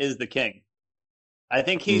 Pittman is the king. I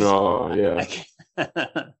think he's. No, yeah.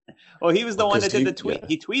 Well, he was the one that did the tweet. tweet. Yeah.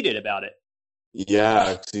 He tweeted about it.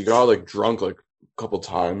 Yeah, because he got like drunk like a couple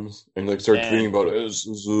times and like started tweeting about it. This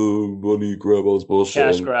is money grab, all this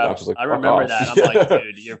bullshit. Cash grab. Like, I remember that. I'm like,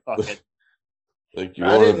 dude, you're fucking. Like, you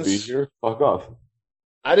want to be here? Fuck off.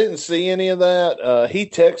 I didn't see any of that. He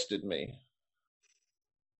texted me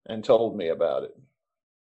and told me about it.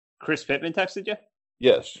 Chris Pittman texted you?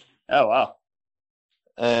 Yes. Oh, wow.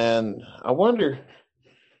 And I wonder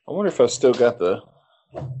if I still got the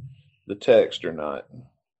text or not.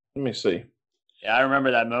 Let me see. Yeah, I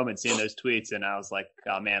remember that moment, seeing those tweets, and I was like,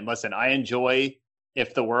 oh, man, listen, I enjoy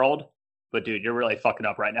If the World, but, dude, you're really fucking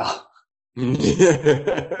up right now.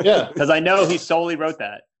 Yeah. Because I know he solely wrote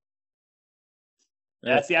that.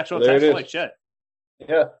 Yeah, that's the actual text. Holy shit.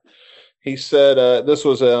 Yeah. He said this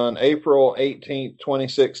was on April 18th,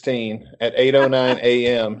 2016 at 8:09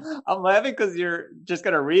 a.m. I'm laughing because you're just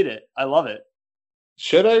going to read it. I love it.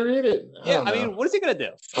 Should I read it? Yeah, I mean, what is he going to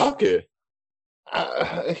do? Fuck it.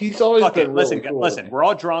 He's always been really cool. Listen, we're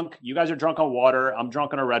all drunk. You guys are drunk on water. I'm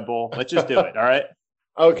drunk on a Red Bull. Let's just do it, all right?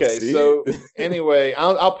 Okay, so anyway,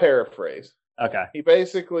 I'll paraphrase. Okay. He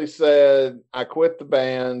basically said, I quit the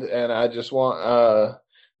band and I just want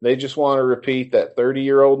they just want to repeat that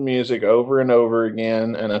 30-year-old music over and over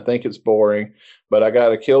again, and I think it's boring. But I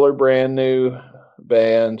got a killer brand new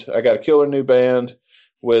band. I got a killer new band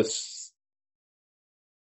with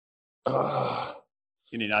Can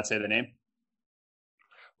you not say the name?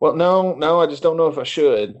 Well, no, I just don't know if I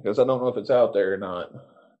should, because I don't know if it's out there or not.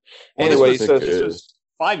 Anyway, so this was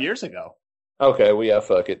 5 years ago. Okay, well, yeah,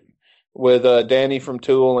 fuck it. With Danny from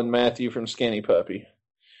Tool and Matthew from Skinny Puppy.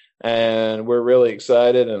 And we're really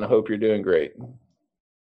excited, and I hope you're doing great.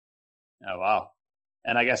 Oh, wow.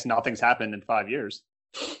 And I guess nothing's happened in 5 years.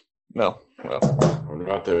 No, well.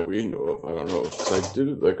 Not that we know of. I don't know. Because I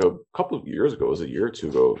did like a couple of years ago, it was a year or two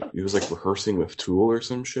ago, he was like rehearsing with Tool or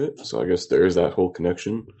some shit. So I guess there's that whole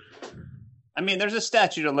connection. I mean, there's a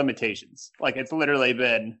statute of limitations. Like, it's literally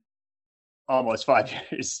been almost 5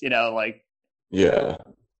 years, you know, like. Yeah.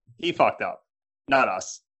 He fucked up, not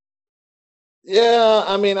us. Yeah,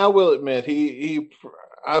 I mean, I will admit,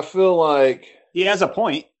 I feel like he has a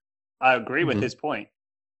point. I agree with his point.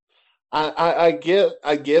 I get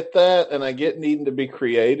that, and I get needing to be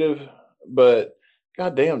creative, but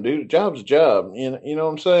goddamn, dude, a job's a job. You know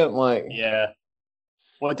what I'm saying? Like, yeah.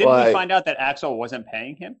 Well, didn't we find out that Axl wasn't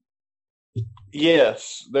paying him?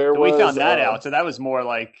 Yes, there was. We found that out, so that was more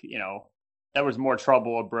like, you know, that was more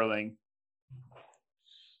trouble brewing.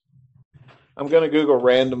 I'm going to Google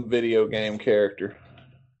random video game character.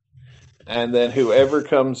 And then whoever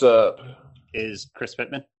comes up is Chris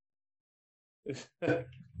Pittman.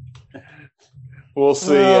 We'll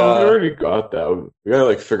see. We already got that. We gotta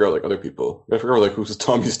like figure out like other people. We gotta figure out like who's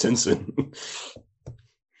Tommy Stinson.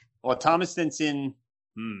 Well, Thomas Stinson.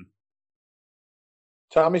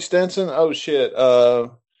 Tommy Stinson? Oh shit.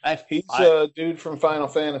 He's a dude from Final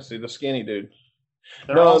Fantasy, the skinny dude.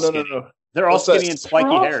 No. They're all skinny and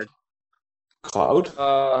spiky haired. Cloud?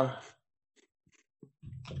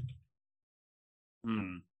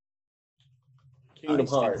 Kingdom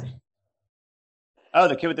Hearts. Oh,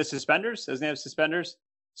 the kid with the suspenders? Doesn't he have suspenders?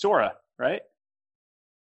 Sora, right?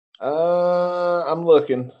 I'm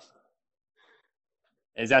looking.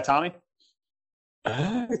 Is that Tommy?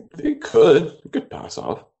 They could pass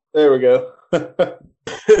off. There we go.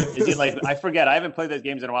 Is he like, I forget, I haven't played those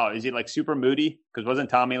games in a while. Is he like super moody? Because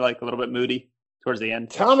wasn't Tommy like a little bit moody towards the end?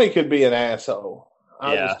 Tommy could be an asshole.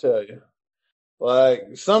 I'll just tell you.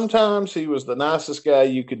 Like, sometimes he was the nicest guy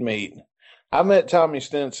you could meet. I met Tommy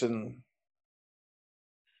Stinson.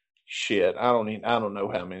 Shit, I don't know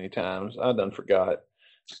how many times. I done forgot.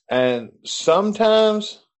 And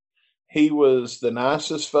sometimes he was the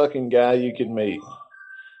nicest fucking guy you could meet.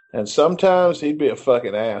 And sometimes he'd be a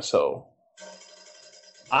fucking asshole.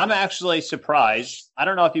 I'm actually surprised. I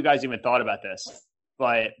don't know if you guys even thought about this,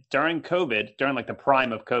 but during COVID, during like the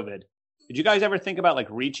prime of COVID, did you guys ever think about like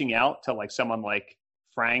reaching out to like someone like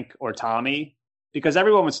Frank or Tommy? Because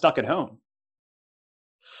everyone was stuck at home.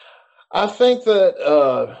 I think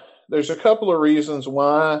that there's a couple of reasons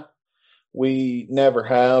why we never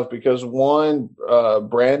have. Because one,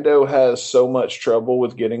 Brando has so much trouble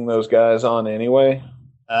with getting those guys on anyway.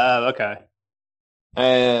 Oh, okay.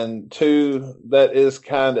 And two, that is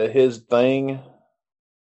kind of his thing.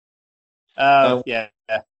 Yeah.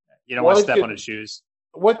 You don't want to step on his shoes.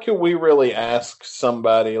 What could we really ask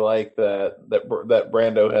somebody like that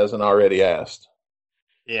Brando hasn't already asked?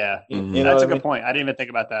 Yeah. Mm-hmm. That's a good point. I didn't even think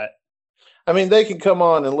about that. I mean, they can come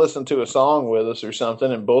on and listen to a song with us or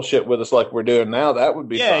something and bullshit with us like we're doing now. That would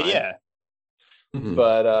be fine. Yeah. Mhm.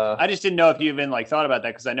 But I just didn't know if you even like thought about that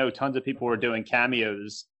because I know tons of people were doing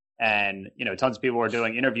cameos and tons of people were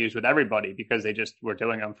doing interviews with everybody because they just were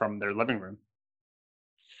doing them from their living room.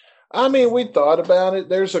 I mean, we thought about it.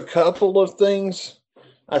 There's a couple of things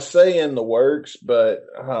I say in the works, but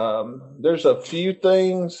there's a few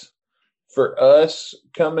things for us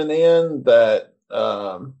coming in that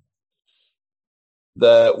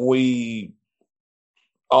that we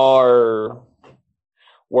are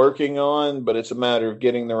working on, but it's a matter of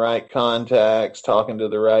getting the right contacts, talking to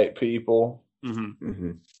the right people,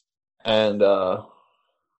 Mm-hmm. and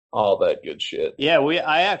all that good shit. Yeah,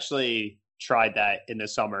 I actually tried that in the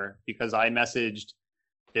summer because I messaged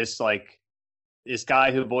this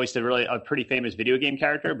guy who voiced a pretty famous video game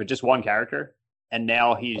character, but just one character, and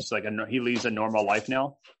now he's he leads a normal life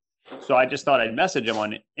now. So I just thought I'd message him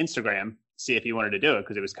on Instagram, see if he wanted to do it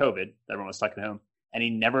because it was COVID, everyone was stuck at home, and he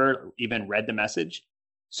never even read the message.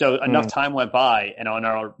 So enough time went by, and on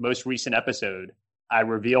our most recent episode, I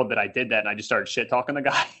revealed that I did that, and I just started shit talking the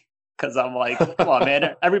guy because I'm like, come on,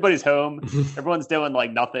 man, everybody's home, everyone's doing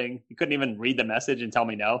like nothing. You couldn't even read the message and tell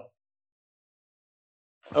me no.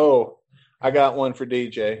 Oh, I got one for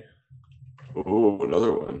DJ. Oh,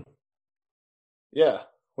 another one. Yeah,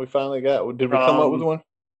 we finally got. Did we come up with one?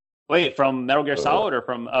 Wait, from Metal Gear Solid or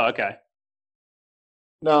from? Oh, okay.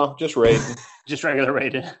 No, just Raiden. Just regular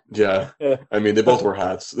Raiden. Yeah. I mean, they both wear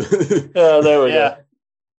hats. There we go.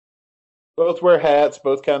 Both wear hats,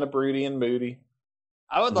 both kind of broody and moody.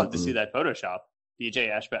 I would love to see that Photoshop. DJ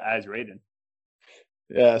Ashba as Raiden.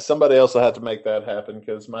 Yeah, somebody else will have to make that happen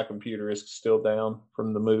because my computer is still down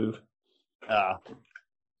from the move. I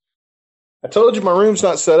told you my room's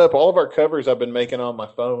not set up. All of our covers I've been making on my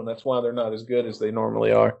phone. That's why they're not as good as they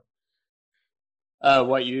normally are.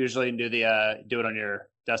 What you usually do do it on your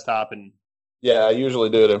desktop and yeah, I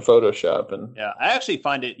usually do it in Photoshop and yeah, I actually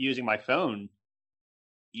find it using my phone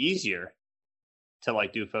easier to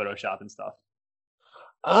like do Photoshop and stuff.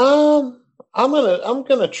 I'm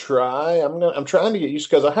gonna try. I'm trying to get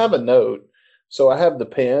used because I have a note, so I have the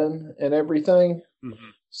pen and everything. Mm-hmm.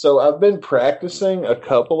 So I've been practicing a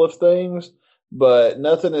couple of things, but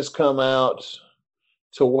nothing has come out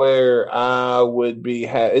to where I would be.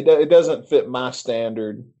 It doesn't fit my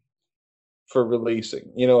standard for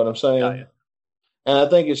releasing. You know what I'm saying? Oh, yeah. And I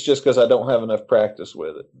think it's just because I don't have enough practice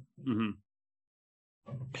with it. Mm-hmm.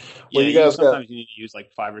 Well, you guys sometimes you need to use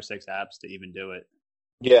like 5 or 6 apps to even do it.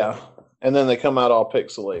 Yeah, and then they come out all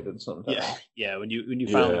pixelated sometimes. Yeah. When you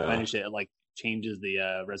finally finish it, it like changes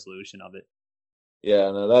the resolution of it.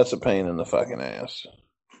 Yeah, no, that's a pain in the fucking ass.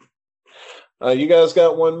 You guys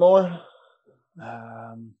got one more?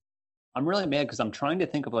 I'm really mad because I'm trying to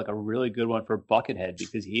think of like a really good one for Buckethead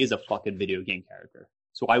because he is a fucking video game character.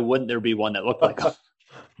 So why wouldn't there be one that looked like him?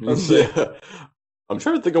 Yeah. I'm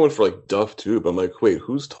trying to think of one for like Duff too, but I'm like, wait,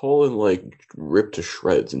 who's tall and like ripped to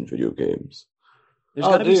shreds in video games? There's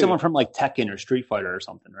got to be someone from like Tekken or Street Fighter or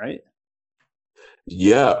something, right?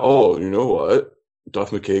 Yeah. Oh, you know what?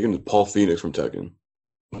 Duff McKagan, Paul Phoenix from Tekken.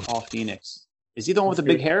 Paul Phoenix. Is he the one with the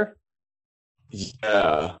big hair?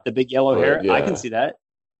 Yeah. The big yellow hair? Yeah. I can see that.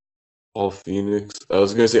 Paul Phoenix. I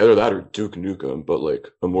was gonna say either that or Duke Nukem, but like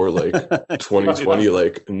a more like 2020,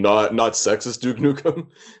 like not sexist Duke Nukem.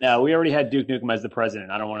 No, we already had Duke Nukem as the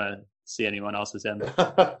president. I don't want to see anyone else as him.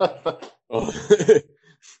 Oh.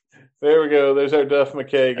 There we go. There's our Duff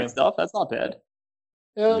McKagan. That's not bad.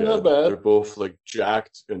 Yeah, not bad. They're both like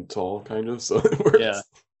jacked and tall, kind of. So it works. Yeah.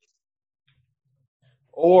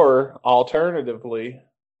 Or alternatively,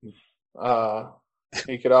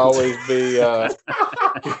 he could always be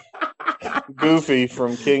Goofy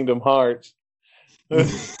from Kingdom Hearts. You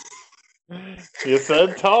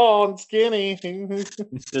said tall and skinny.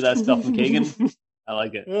 So that's Duff McKagan. I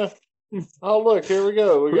like it. Yeah. Oh, look, here we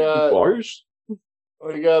go. We got bars.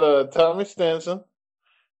 We got Tommy Stinson.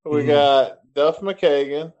 We got Duff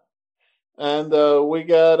McKagan, and we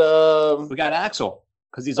got Axel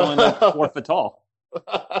because he's only like 4 foot tall.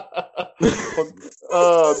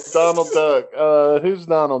 Donald Duck. Who's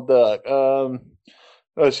Donald Duck? Oh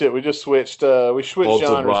shit, we just switched. We switched Paul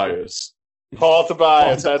genres. Tobias. Paul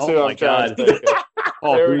Tobias. That's who I'm trying to think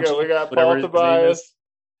of. There we go. We got Paul Tobias.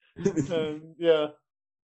 Yeah.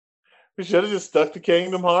 We should have just stuck to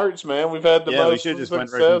Kingdom Hearts, man. We've had the most we should have just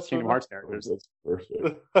went right to Kingdom Hearts characters. That's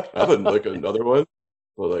perfect. I have like another one,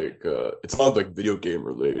 but like it's not like video game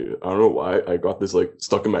related. I don't know why I got this like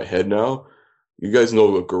stuck in my head now. You guys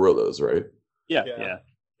know what Gorillaz, right? Yeah.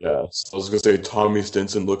 So I was gonna say Tommy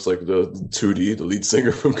Stinson looks like the 2D, the lead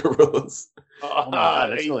singer from Gorillaz. Oh my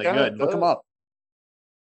god, that's really good. Look him up.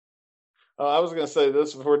 I was going to say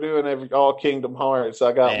this: if we're doing all Kingdom Hearts,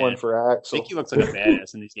 I got one for Axel. Mickey looks like a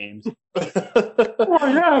badass in these games.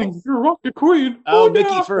 You're Rocket Queen. Oh,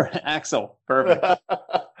 Mickey for Axel. Perfect.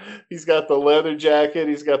 He's got the leather jacket.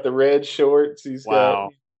 He's got the red shorts. He's wow.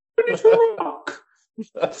 got.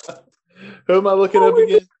 Who am I looking up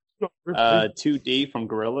again? 2D from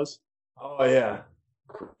Gorillaz. Oh yeah,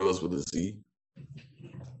 Gorillaz with a Z.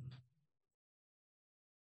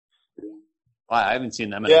 Wow, I haven't seen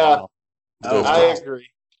them in a while. Oh, I agree.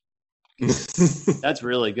 That's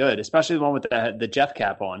really good, especially the one with the Jeff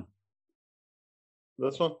cap on.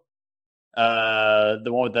 This one? The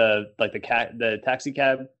one with the taxi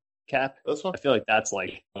cab cap. This one? I feel like that's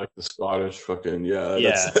like the Scottish fucking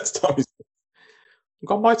That's Tommy's.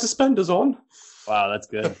 Got my suspenders on. Wow, that's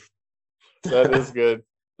good. That is good.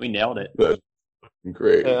 We nailed it. That's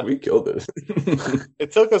great. Yeah. We killed it.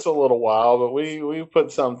 It took us a little while, but we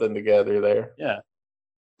put something together there. Yeah.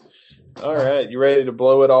 All right, you ready to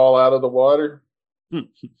blow it all out of the water?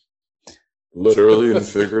 Literally and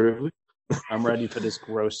figuratively. I'm ready for this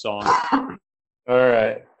gross song. All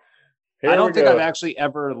right. I don't think I've actually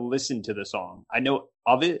ever listened to the song. I know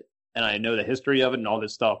of it, and I know the history of it and all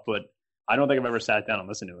this stuff, but I don't think I've ever sat down and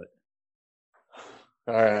listened to it.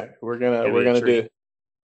 All right, we're gonna do.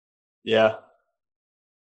 Yeah.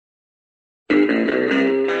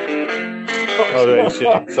 Oh,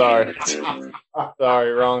 shit. Sorry.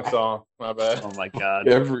 Sorry, wrong song. My bad. Oh my god.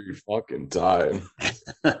 Every fucking time.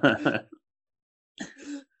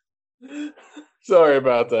 Sorry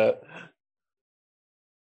about that.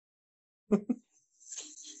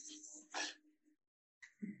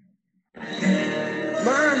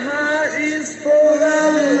 My heart is full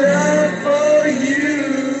of love for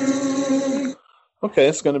you. Okay,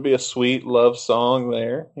 it's going to be a sweet love song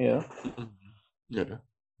there. Yeah. Yeah.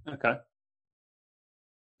 Okay.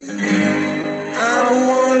 I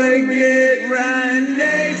want to get right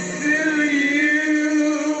next to you.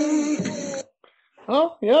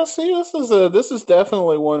 Oh, yeah, see, this is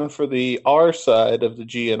definitely one for the R side of the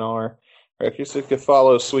GNR records. It could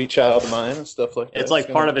follow Sweet Child of Mine and stuff like that. It's like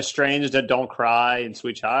part of Estranged and Don't Cry and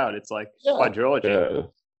Sweet Child. It's like quadrilogy. Yeah.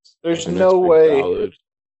 There's no way.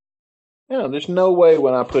 Yeah, there's no way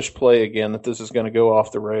when I push play again that this is going to go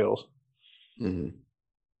off the rails. Mm-hmm.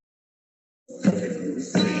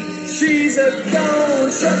 She's a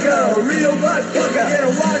gone sucker, real butt fucker. Gonna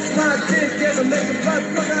watch my dick, gonna make a butt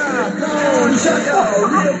fucker. Gone sucker,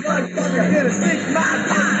 real butt fucker. Gonna stick my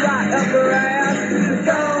dick right up her ass.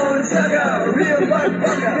 Gone sucker, real butt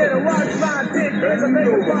fucker. Gonna watch my dick, gonna make a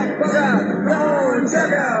butt fucker. Gone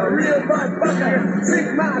sucker, real butt fucker. Stick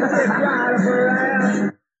my dick right up her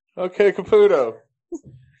ass. Okay, Caputo,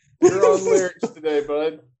 you're on lyrics today,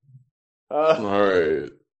 bud. All right.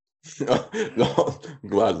 No,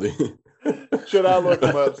 gladly. Should I look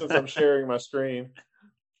them up since I'm sharing my screen?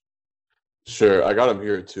 Sure, I got them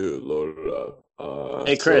here too, loaded up.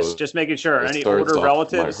 Hey, Chris, just making sure. Any older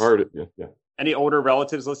relatives? Yeah. Any older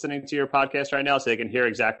relatives listening to your podcast right now, so they can hear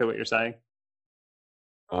exactly what you're saying?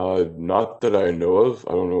 Not that I know of.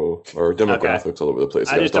 I don't know. Our demographics all over the place.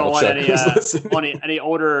 I just don't want any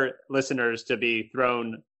older listeners to be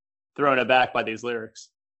thrown aback by these lyrics.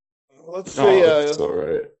 Let's see. That's all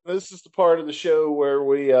right. This is the part of the show where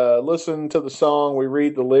we listen to the song, we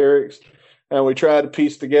read the lyrics, and we try to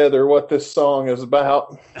piece together what this song is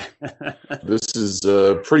about. This is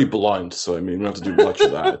pretty blunt, so I mean, we don't have to do much of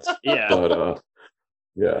that. Yeah. But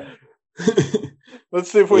yeah.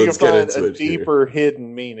 Let's see if we can find a deeper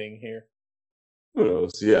hidden meaning here. Who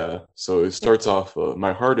knows? Yeah. So it starts off,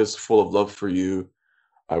 my heart is full of love for you.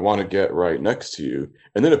 I want to get right next to you.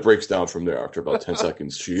 And then it breaks down from there after about 10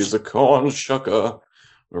 seconds. She's a corn shucker,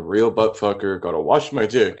 a real butt fucker. Gotta wash my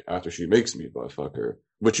dick after she makes me butt fucker.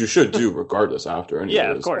 Which you should do regardless after. Anyways.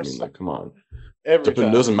 Yeah, of course. I mean, like, come on. It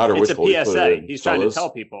doesn't matter which hole you put it in. He's trying to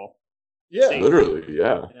tell people. Yeah. Literally,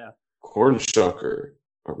 yeah. Corn shucker,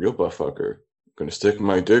 a real butt fucker. Gonna stick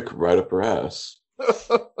my dick right up her ass.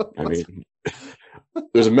 I mean...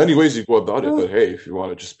 There's many ways you go about it, but hey, if you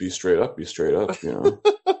want to just be straight up, you know.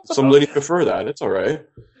 Some ladies prefer that. It's all right.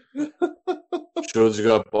 Shows you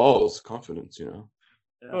got balls, confidence, you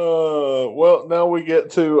know. Well, now we get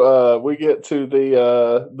to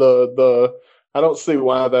the I don't see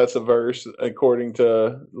why that's a verse according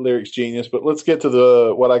to Lyrics Genius, but let's get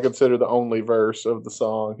to what I consider the only verse of the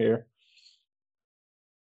song here.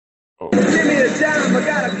 Oh. Give me a dime, I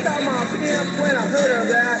gotta call my pimp. When I heard of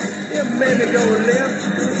that, it made me go limp.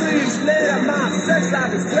 So 3 weeks later, my sex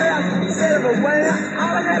life is clear. Instead of a winner,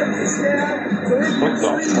 all I had was a share.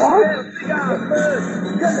 So if you sleep, think I'm first.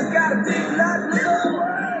 Cause I got a big lot with the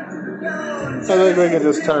words. I think we can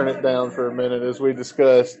just turn it down for a minute as we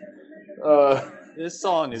discuss This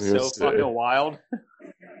song is so fucking wild.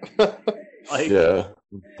 Like, yeah,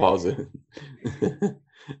 pause it.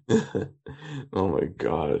 Oh my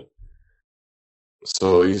god.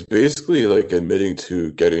 So he's basically like admitting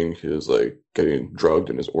to getting drugged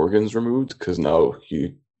and his organs removed because now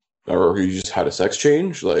he just had a sex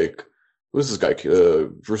change. Like, who's this guy?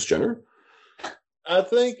 Bruce Jenner? I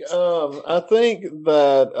think that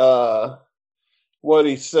what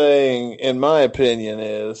he's saying, in my opinion,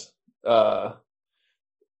 is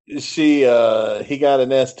he got an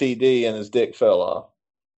STD and his dick fell off.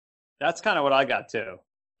 That's kind of what I got too.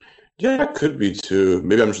 Yeah, it could be too.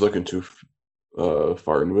 Maybe I'm just looking too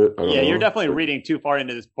far into it. I don't know. You're definitely reading too far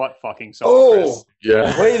into this butt fucking song. Oh, Chris.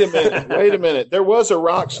 Yeah. Wait a minute. There was a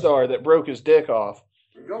rock star that broke his dick off.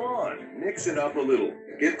 Go on, mix it up a little.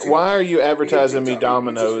 Why are you advertising me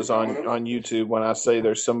Domino's on YouTube when I say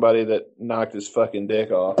there's somebody that knocked his fucking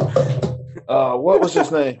dick off? What was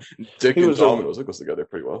his name? Dick and Domino's. It goes together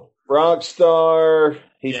pretty well. Rock star.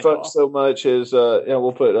 He Dick fucked off. so much his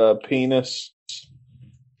we'll put penis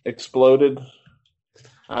exploded.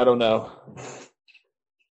 I don't know.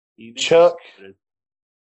 Chuck.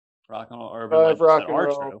 Rock and roll urban. Rock and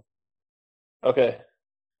roll. Okay.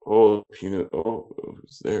 Oh, peanut. Oh,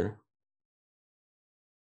 it's there.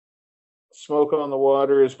 Smoke on the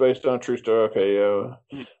Water is based on a true story. Okay, yeah.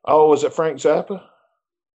 Oh, was it Frank Zappa?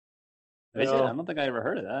 Is it? No. I don't think I ever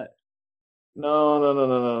heard of that.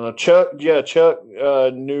 No. Chuck Nuija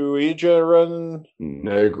running.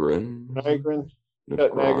 Negrin.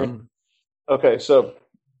 Chuck Negrin. Okay, so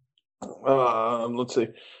let's see.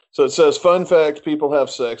 So it says, fun fact, people have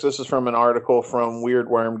sex. This is from an article from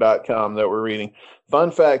weirdworm.com that we're reading.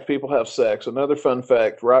 Fun fact, people have sex. Another fun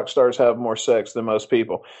fact, rock stars have more sex than most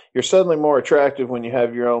people. You're suddenly more attractive when you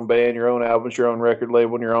have your own band, your own albums, your own record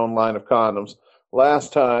label, and your own line of condoms.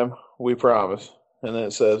 Last time, we promise. And then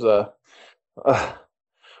it says,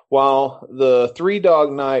 while the Three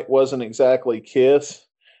Dog Night wasn't exactly Kiss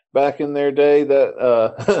back in their day,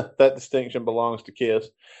 that that distinction belongs to Kiss.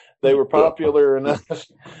 They were popular enough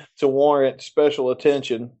to warrant special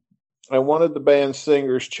attention. And one of the band's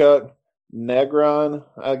singers, Chuck Negron,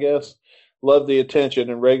 I guess, loved the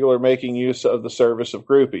attention and regular making use of the service of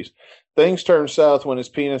groupies. Things turned south when his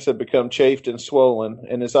penis had become chafed and swollen.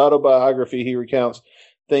 In his autobiography, he recounts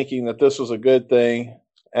thinking that this was a good thing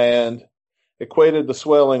and equated the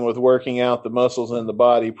swelling with working out the muscles in the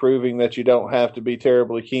body, proving that you don't have to be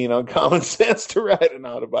terribly keen on common sense to write an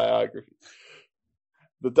autobiography.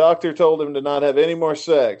 The doctor told him to not have any more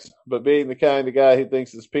sex, but being the kind of guy who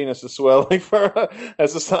thinks his penis is swelling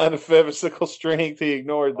as a sign of physical strength, he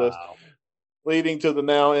ignored this, leading to the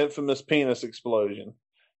now infamous penis explosion.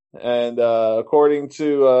 And according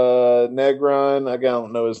to Negron, I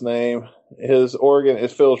don't know his name, his organ,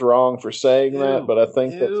 it feels wrong for saying that, but I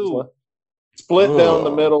think that's his one. Split down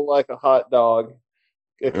the middle like a hot dog,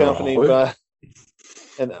 accompanied by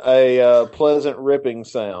a pleasant ripping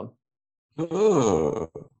sound. Oh.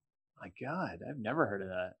 My God, I've never heard of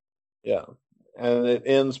that. Yeah. And it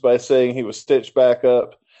ends by saying he was stitched back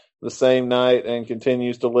up the same night and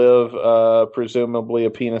continues to live, presumably, a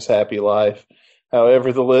penis-happy life.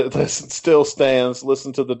 However, the list still stands.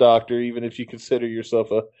 Listen to the doctor, even if you consider yourself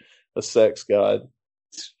a sex god.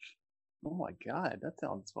 Oh, my God. That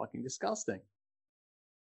sounds fucking disgusting.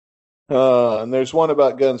 And there's one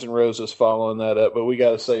about Guns N' Roses following that up, but we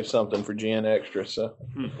got to save something for Gen Extra, so...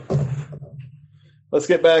 Let's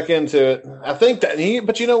get back into it. I think that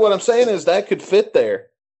but you know what I'm saying is that could fit there.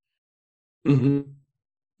 Mm-hmm.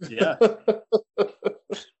 Yeah.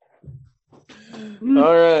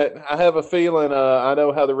 All right. I have a feeling I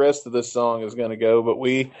know how the rest of this song is going to go, but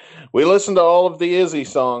we listen to all of the Izzy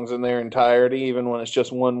songs in their entirety, even when it's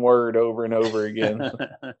just one word over and over again.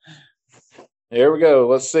 Here we go.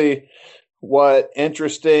 Let's see what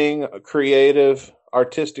interesting, creative,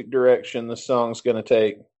 artistic direction this song's going to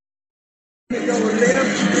take.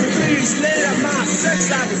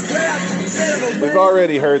 We've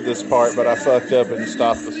already heard this part, but I fucked up and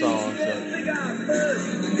stopped the song.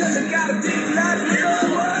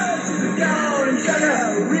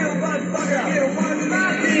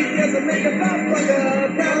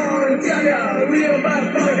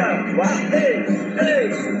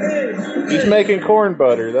 He's making corn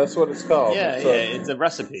butter. That's what it's called. Yeah, it's a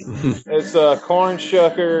recipe. It's a corn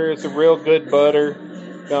shucker. It's a real good butter.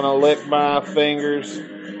 Gonna lick my fingers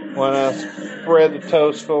when I spread the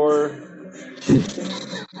toast for her.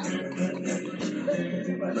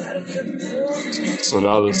 So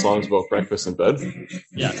now this song's about breakfast in bed?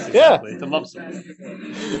 Yeah, exactly. It's a love song.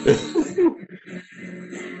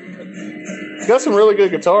 It's got some really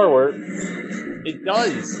good guitar work. It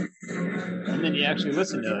does. And then you actually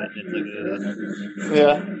listen to it, and it's like,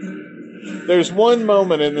 Yeah. There's one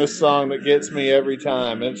moment in this song that gets me every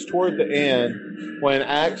time. It's toward the end when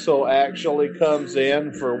Axel actually comes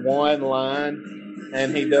in for one line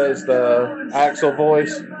and he does the Axel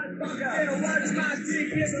voice.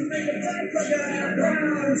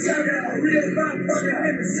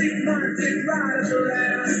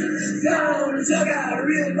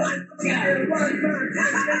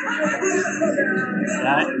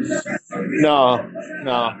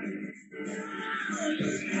 No.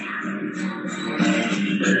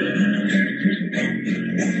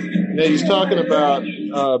 Yeah, he's talking about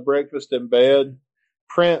Breakfast in Bed.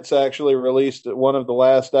 Prince actually released one of the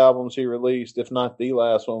last albums he released, if not the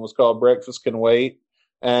last one, was called Breakfast Can Wait,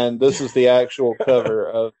 and this is the actual cover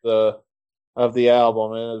of the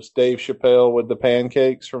album, and it's Dave Chappelle with the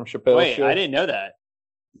pancakes from Chappelle's wait, Show. I didn't know that.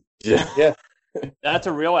 Yeah. That's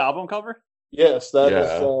a real album cover? Yes, that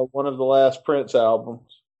is one of the last Prince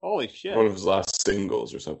albums. Holy shit. One of his last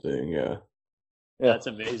singles or something, yeah. That's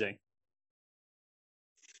amazing.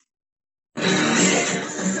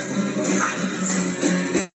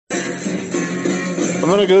 I'm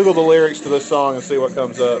going to Google the lyrics to this song and see what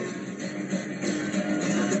comes up.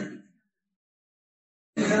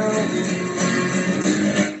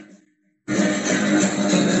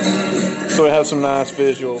 So we have some nice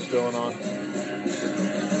visuals going on.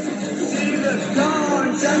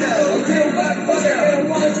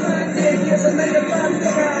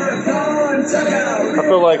 I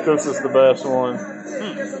feel like this is the best one.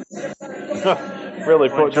 Really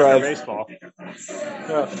put drive. Baseball.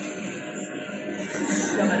 Yeah.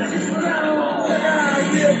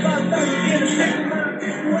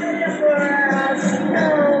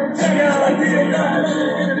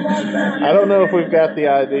 I don't know if we've got the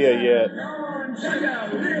idea yet.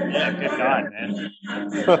 Yeah, good God, man.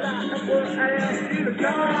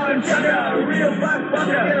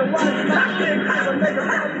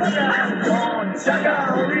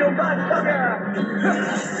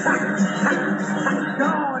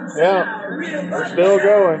 Yeah, we're still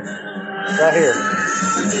going. Right here.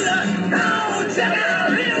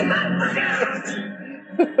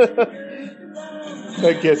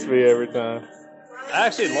 That gets me every time. I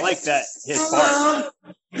actually like that his part.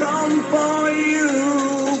 Come for you.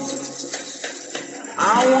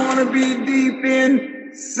 I want to be deep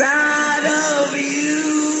inside of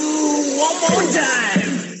you. One more time.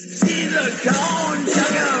 She's a corn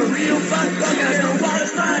sugar, real butt fucker.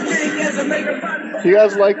 What's my thing as a make a butt? Do you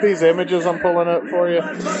guys like these images I'm pulling up for you?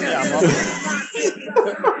 Yeah, I'm loving it.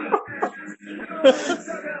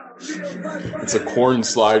 It's a corn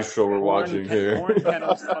slideshow we're watching here. Corn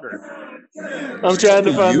kettle stutter. I'm trying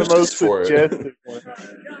to find the most for it. suggestive one.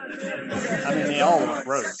 I mean, they all look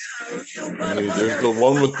gross. I mean, there's the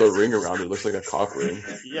one with the ring around it. Looks like a cock ring.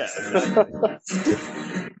 Yeah. 1,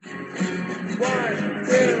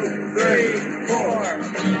 2, 3, 4.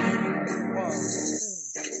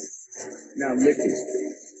 Now lick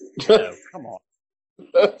it. No, come on.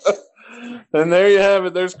 And there you have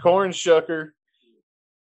it. There's Corn Shucker.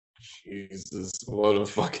 Jesus, what a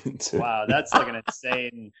fucking tune. Wow, that's like an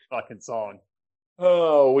insane fucking song.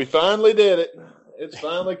 Oh, we finally did it. It's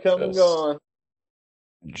finally come and Yes. gone.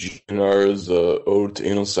 GNR's Ode to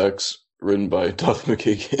Anal Sex, written by Duff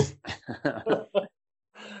McKagan.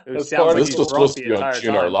 It That's sounds part like of This he's was drunk supposed to the be on entire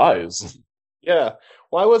GNR time. Lives. Yeah.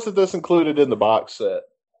 Why wasn't this included in the box set?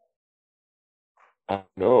 I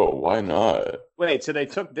don't know, why not? Wait, so they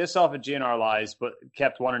took this off of GNR Lives, but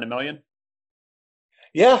kept 1 in a Million?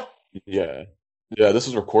 Yeah. Yeah. Yeah, this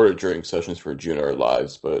was recorded during sessions for GNR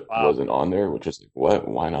Lives, but Wow. wasn't on there, which is like, what?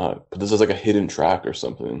 Why not? But this is like a hidden track or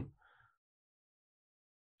something.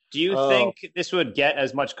 Do you Oh. think this would get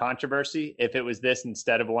as much controversy if it was this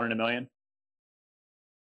instead of 1 in a Million?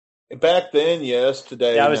 Back then, yes.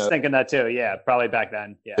 Today, Yeah, I was no. thinking that too. Yeah, probably back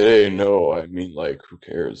then. Yeah. Today, no, I mean, like, who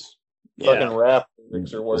cares? Fucking rap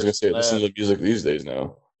lyrics are I was worse gonna say, than listen that. to music these days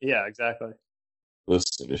now. Yeah, exactly.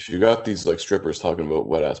 Listen, if you got these like strippers talking about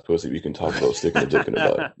wet ass pussy, we can talk about sticking a dick in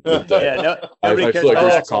the butt. Yeah, nobody I cares feel like about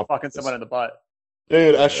there's Axel a fucking someone in the butt.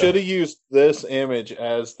 Dude, I Yeah. should have used this image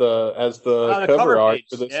as the the cover cover art page,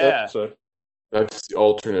 for this yeah. episode. That's the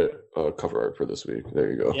alternate cover art for this week.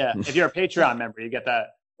 There you go. Yeah, if you're a Patreon member, you get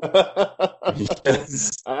that.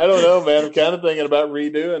 Yes. I don't know, man. I'm kind of thinking about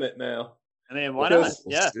redoing it now. I mean, why Because-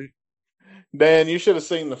 not? Yeah. Dan, you should have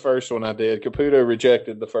seen the first one I did. Caputo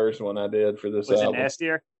rejected the first one I did for this Was it album.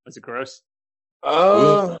 nastier? Was it gross?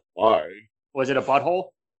 Why? Was it a butthole?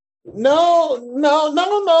 No,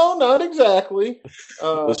 not exactly.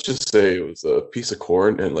 Let's just say it was a piece of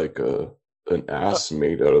corn and like a an ass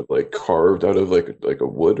made out of like carved out of like a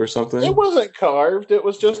wood or something. It wasn't carved. It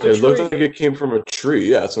was just a It tree. looked like it came from a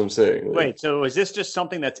tree. Yeah, that's what I'm saying. Like, Wait, so is this just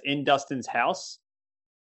something that's in Dustin's house?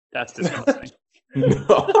 That's disgusting.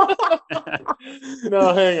 no.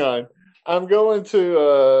 No, hang on. I'm going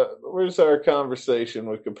to where's our conversation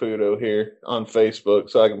with Caputo here on Facebook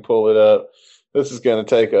so I can pull it up. This is going to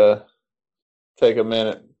take a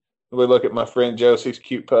minute. We look at my friend Josie's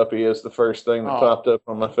cute puppy as the first thing that popped up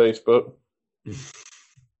on my Facebook.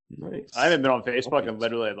 Nice. I haven't been on Facebook in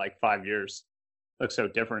literally like 5 years. Looks so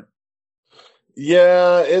different.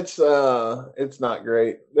 Yeah, it's not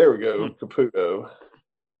great. There we go, Caputo.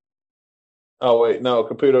 Oh wait, no,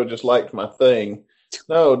 Caputo just liked my thing.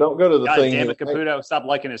 No, don't go to the God thing. damn it, Caputo! Stop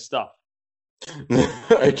liking his stuff.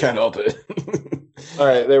 I can't help it. All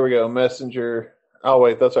right, there we go. Messenger. Oh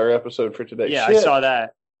wait, that's our episode for today. Yeah, Shit. I saw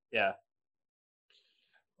that. Yeah.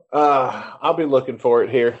 I'll be looking for it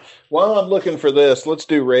here. While I'm looking for this, let's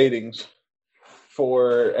do ratings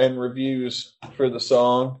and reviews for the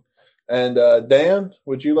song. And Dan,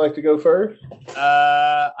 would you like to go first?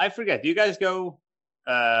 I forget. Do you guys go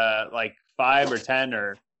like 5 or 10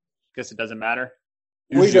 or? Guess it doesn't matter.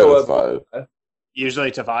 We go up 5.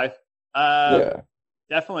 Usually to 5. Yeah.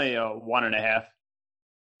 Definitely a 1.5.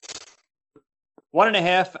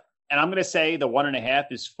 1.5, and I'm gonna say the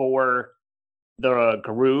 1.5 is for the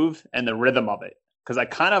groove and the rhythm of it, because I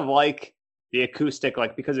kind of like the acoustic,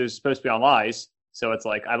 like because it was supposed to be on Lies, so it's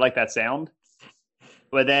like I like that sound.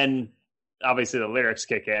 But then obviously the lyrics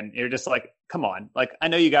kick in. You're just like, come on, like I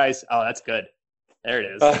know you guys. Oh, that's good. There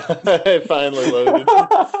it is. It finally loaded.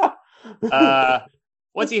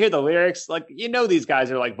 Once you hear the lyrics, like you know these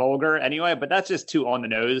guys are like vulgar anyway, but that's just too on the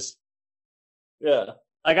nose. Yeah.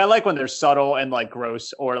 Like I like when they're subtle and like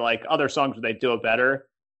gross, or like other songs where they do it better.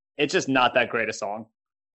 It's just not that great a song.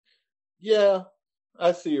 Yeah,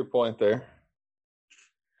 I see your point there.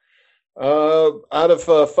 Out of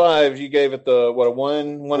 5, you gave it the what, a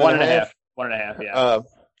 1.5? 1.5, yeah.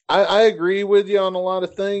 I agree with you on a lot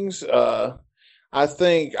of things. I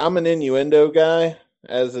think I'm an innuendo guy,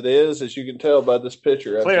 as it is, as you can tell by this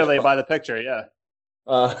picture. Clearly by the picture, yeah.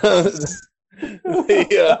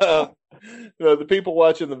 The people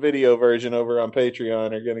watching the video version over on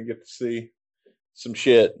Patreon are going to get to see some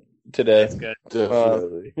shit today. That's good.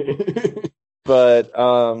 Definitely. But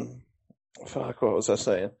fuck, what was I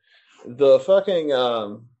saying? The fucking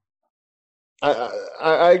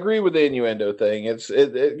I agree with the innuendo thing. It's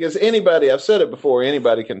anybody. I've said it before.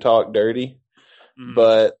 Anybody can talk dirty,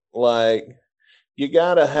 but like you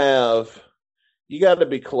gotta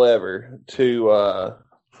be clever to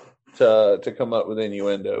come up with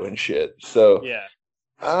innuendo and shit. So yeah.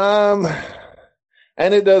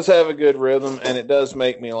 And it does have a good rhythm, and it does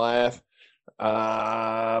make me laugh.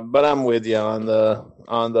 But I'm with you on the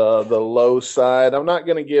low side. I'm not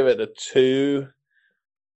going to give it a 2.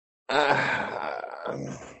 I'm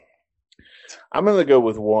going to go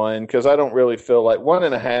with 1 because I don't really feel like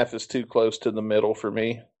 1.5 is too close to the middle for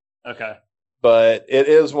me. Okay. But it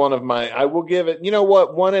is one of my. I will give it. You know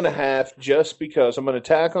what? 1.5, just because I'm going to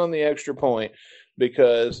tack on the extra point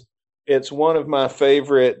because it's one of my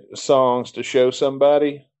favorite songs to show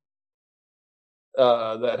somebody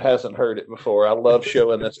that hasn't heard it before. I love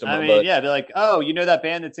showing this to my buddy. Yeah, they're like, oh, you know that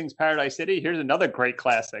band that sings Paradise City? Here's another great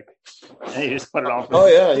classic. And you just put it on. Oh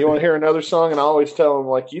yeah, you want to hear another song? And I always tell them,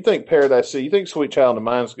 like, you think Paradise City, you think Sweet Child of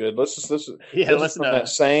Mine's good. Listen listen to that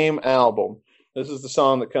same album. This is the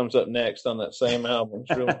song that comes up next on that same album.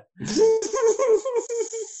 It's really...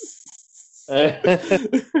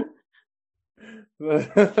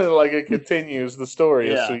 like it continues the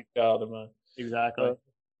story of Sweet Child of Mine. Exactly.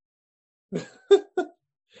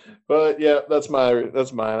 But yeah, that's mine. I'm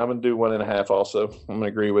gonna do 1.5 also. I'm gonna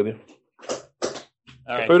agree with you.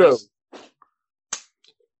 All right, Caputo.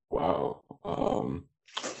 Wow.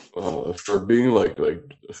 For being like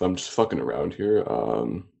if I'm just fucking around here,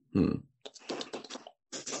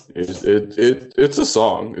 it's a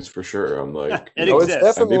song. It's for sure. I'm like, it exists.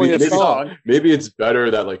 It's definitely a song. Maybe it's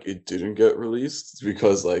better that like it didn't get released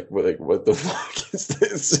because what the fuck is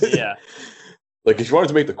this? Yeah. Like if you wanted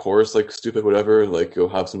to make the chorus like stupid, whatever, like you'll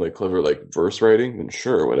have some like clever like verse writing, then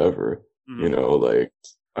sure, whatever. Mm-hmm. You know, like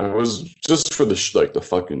I was just for the the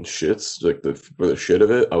fucking shits, like for the shit of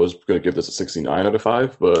it. I was gonna give this a 69 out of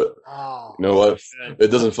 5, but you know what? It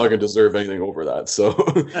doesn't fucking deserve anything over that. So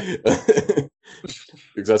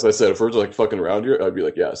because as I said, if we're like fucking around here, I'd be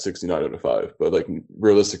like, yeah, 69 out of 5. But like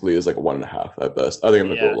realistically, it's like a 1.5 at best. I think I'm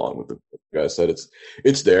gonna go along with the guy said.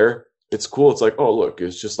 It's there. It's cool. It's like, oh look,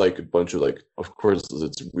 it's just like a bunch of like. Of course,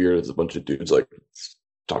 it's weird. It's a bunch of dudes like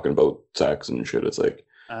talking about sex and shit. It's like,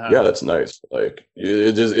 Yeah, that's nice. Like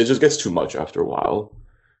it just gets too much after a while.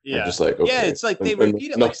 Yeah, I'm just like, okay. Yeah, it's like they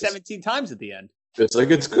repeat it like 17 times at the end. It's like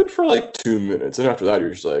it's good for like 2 minutes, and after that, you're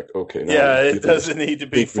just like, okay. Now yeah, it doesn't need to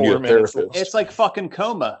be 4 minutes. It's like fucking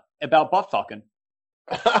Coma about butt fucking.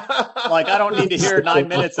 Like I don't need to hear 9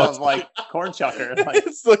 minutes of like corn chucker. Like,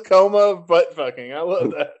 it's the Coma of butt fucking. I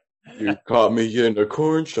love that. You caught me in a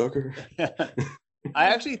corn chucker. I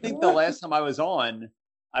actually think the last time I was on,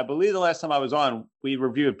 we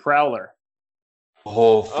reviewed Prowler.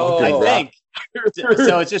 Oh, I think.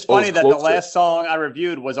 So it's just funny that the last song I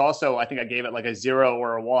reviewed was also, I think I gave it like a 0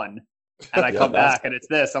 or a 1. And I come back and it's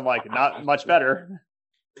this. I'm like, not much better.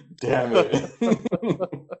 Damn it.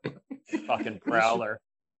 Fucking Prowler.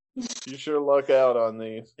 You sure luck out on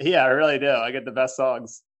these. Yeah, I really do. I get the best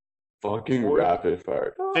songs. Fucking rapid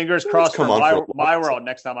fire. Fingers crossed for my world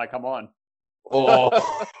next time I come on. Oh.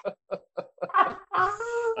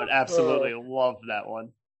 I'd absolutely love that one.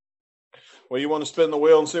 Well, you want to spin the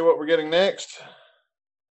wheel and see what we're getting next?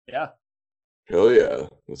 Yeah. Hell yeah.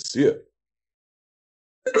 Let's see it.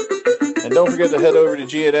 And don't forget to head over to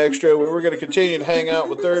G and Extra, where we're going to continue to hang out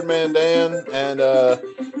with Third Man Dan and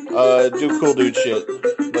do cool dude shit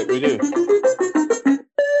like we do.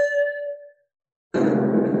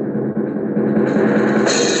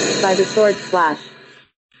 By the Sword Slash.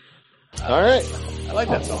 All right. I like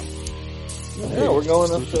that song. Yeah, we're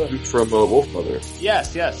going up to... From Wolfmother.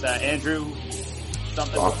 Yes. Andrew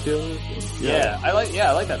something. Stockdale? Yeah, I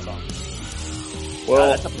like that song.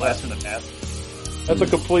 Well, that's a blast from the past. That's a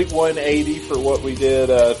complete 180 for what we did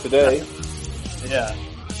today. Yeah.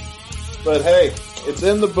 But hey, it's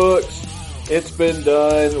in the books. It's been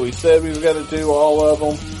done. We said we were going to do all of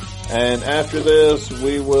them. And after this,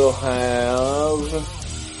 we will have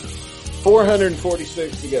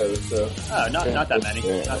 446 to go. So. Oh, not that many.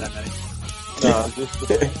 Yeah. Not that many. No, just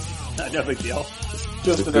no big deal.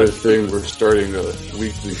 Just a good thing we're starting a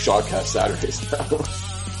weekly Shotcast Saturdays now.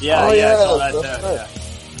 Yeah, I saw that too. Right. Yeah.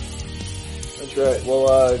 That's right.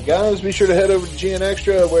 Well, guys, be sure to head over to GN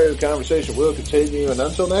Extra, where the conversation will continue. And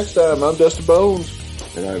until next time, I'm Dustin Bones.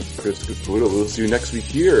 And I'm Chris Caputo. We'll see you next week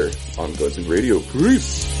here on Guns N' Radio.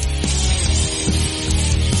 Peace!